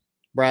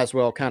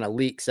 Braswell kind of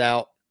leaks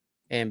out,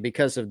 and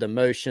because of the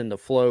motion, the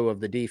flow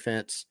of the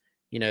defense,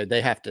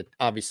 they have to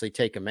obviously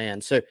take a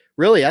man. So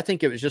really, I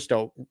think it was just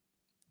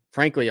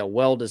frankly, a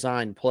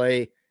well-designed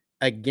play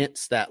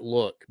against that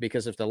look,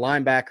 because if the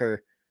linebacker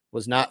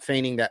was not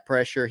feigning that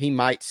pressure, he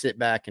might sit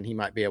back and he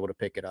might be able to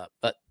pick it up.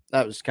 But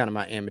that was kind of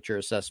my amateur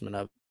assessment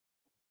of it.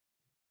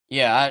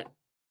 Yeah,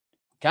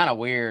 kind of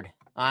weird,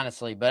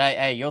 honestly. But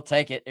hey, you'll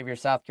take it if you're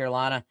South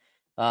Carolina.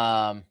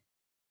 Yeah,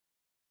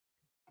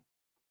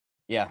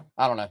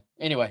 I don't know.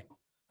 Anyway,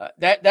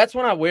 that's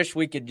when I wish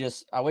we could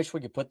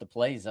put the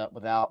plays up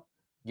without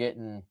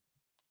getting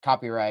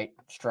copyright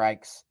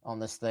strikes on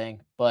this thing.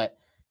 But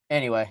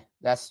anyway,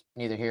 that's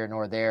neither here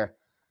nor there.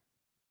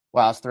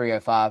 Wow, it's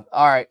 3:05.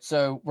 All right,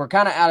 so we're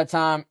kind of out of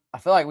time. I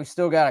feel like we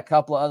still got a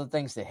couple of other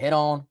things to hit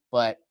on,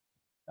 but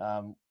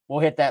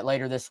we'll hit that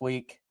later this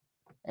week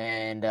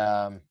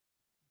and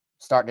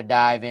start to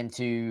dive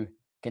into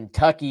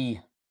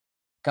Kentucky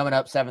coming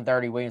up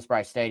 7:30,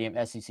 Williams-Brice Stadium,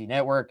 SEC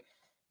Network.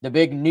 The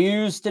big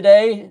news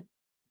today,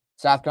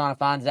 South Carolina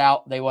finds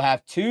out they will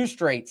have 2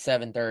 straight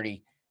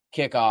 7:30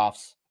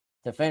 kickoffs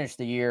to finish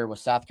the year, with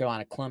South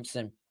Carolina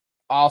Clemson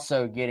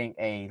also getting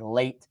a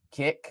late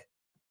kick.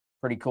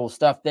 Pretty cool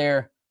stuff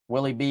there.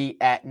 Willie B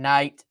at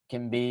night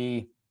can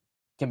be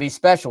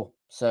special.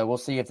 So we'll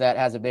see if that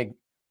has a big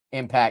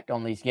impact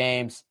on these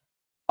games.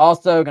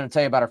 Also going to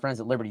tell you about our friends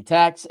at Liberty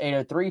Tax,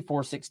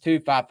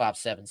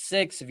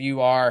 803-462-5576. If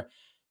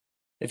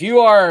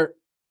you are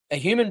a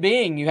human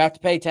being, you have to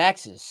pay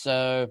taxes.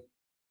 So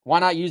why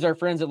not use our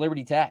friends at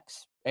Liberty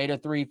Tax?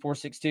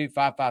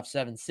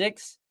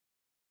 803-462-5576.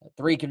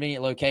 3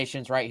 convenient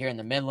locations right here in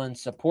the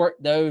Midlands. Support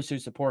those who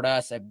support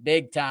us. A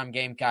big-time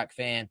Gamecock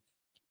fan.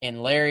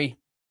 And Larry,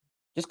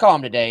 just call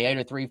him today,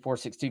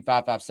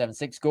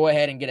 803-462-5576. Go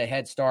ahead and get a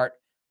head start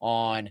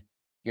on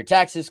your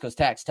taxes because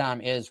tax time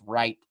is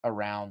right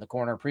around the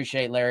corner.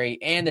 Appreciate Larry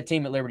and the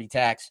team at Liberty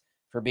Tax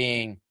for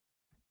being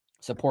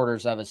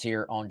supporters of us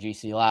here on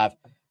GC Live.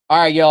 All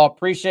right, y'all.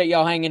 Appreciate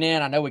y'all hanging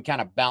in. I know we kind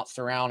of bounced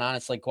around,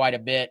 honestly, quite a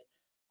bit.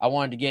 I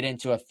wanted to get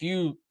into a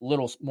few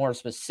little more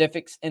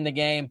specifics in the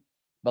game.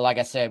 But like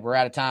I said, we're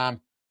out of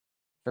time.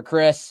 For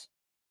Chris,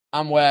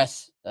 I'm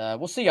Wes.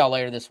 We'll see y'all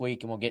later this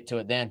week, and we'll get to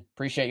it then.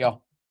 Appreciate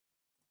y'all.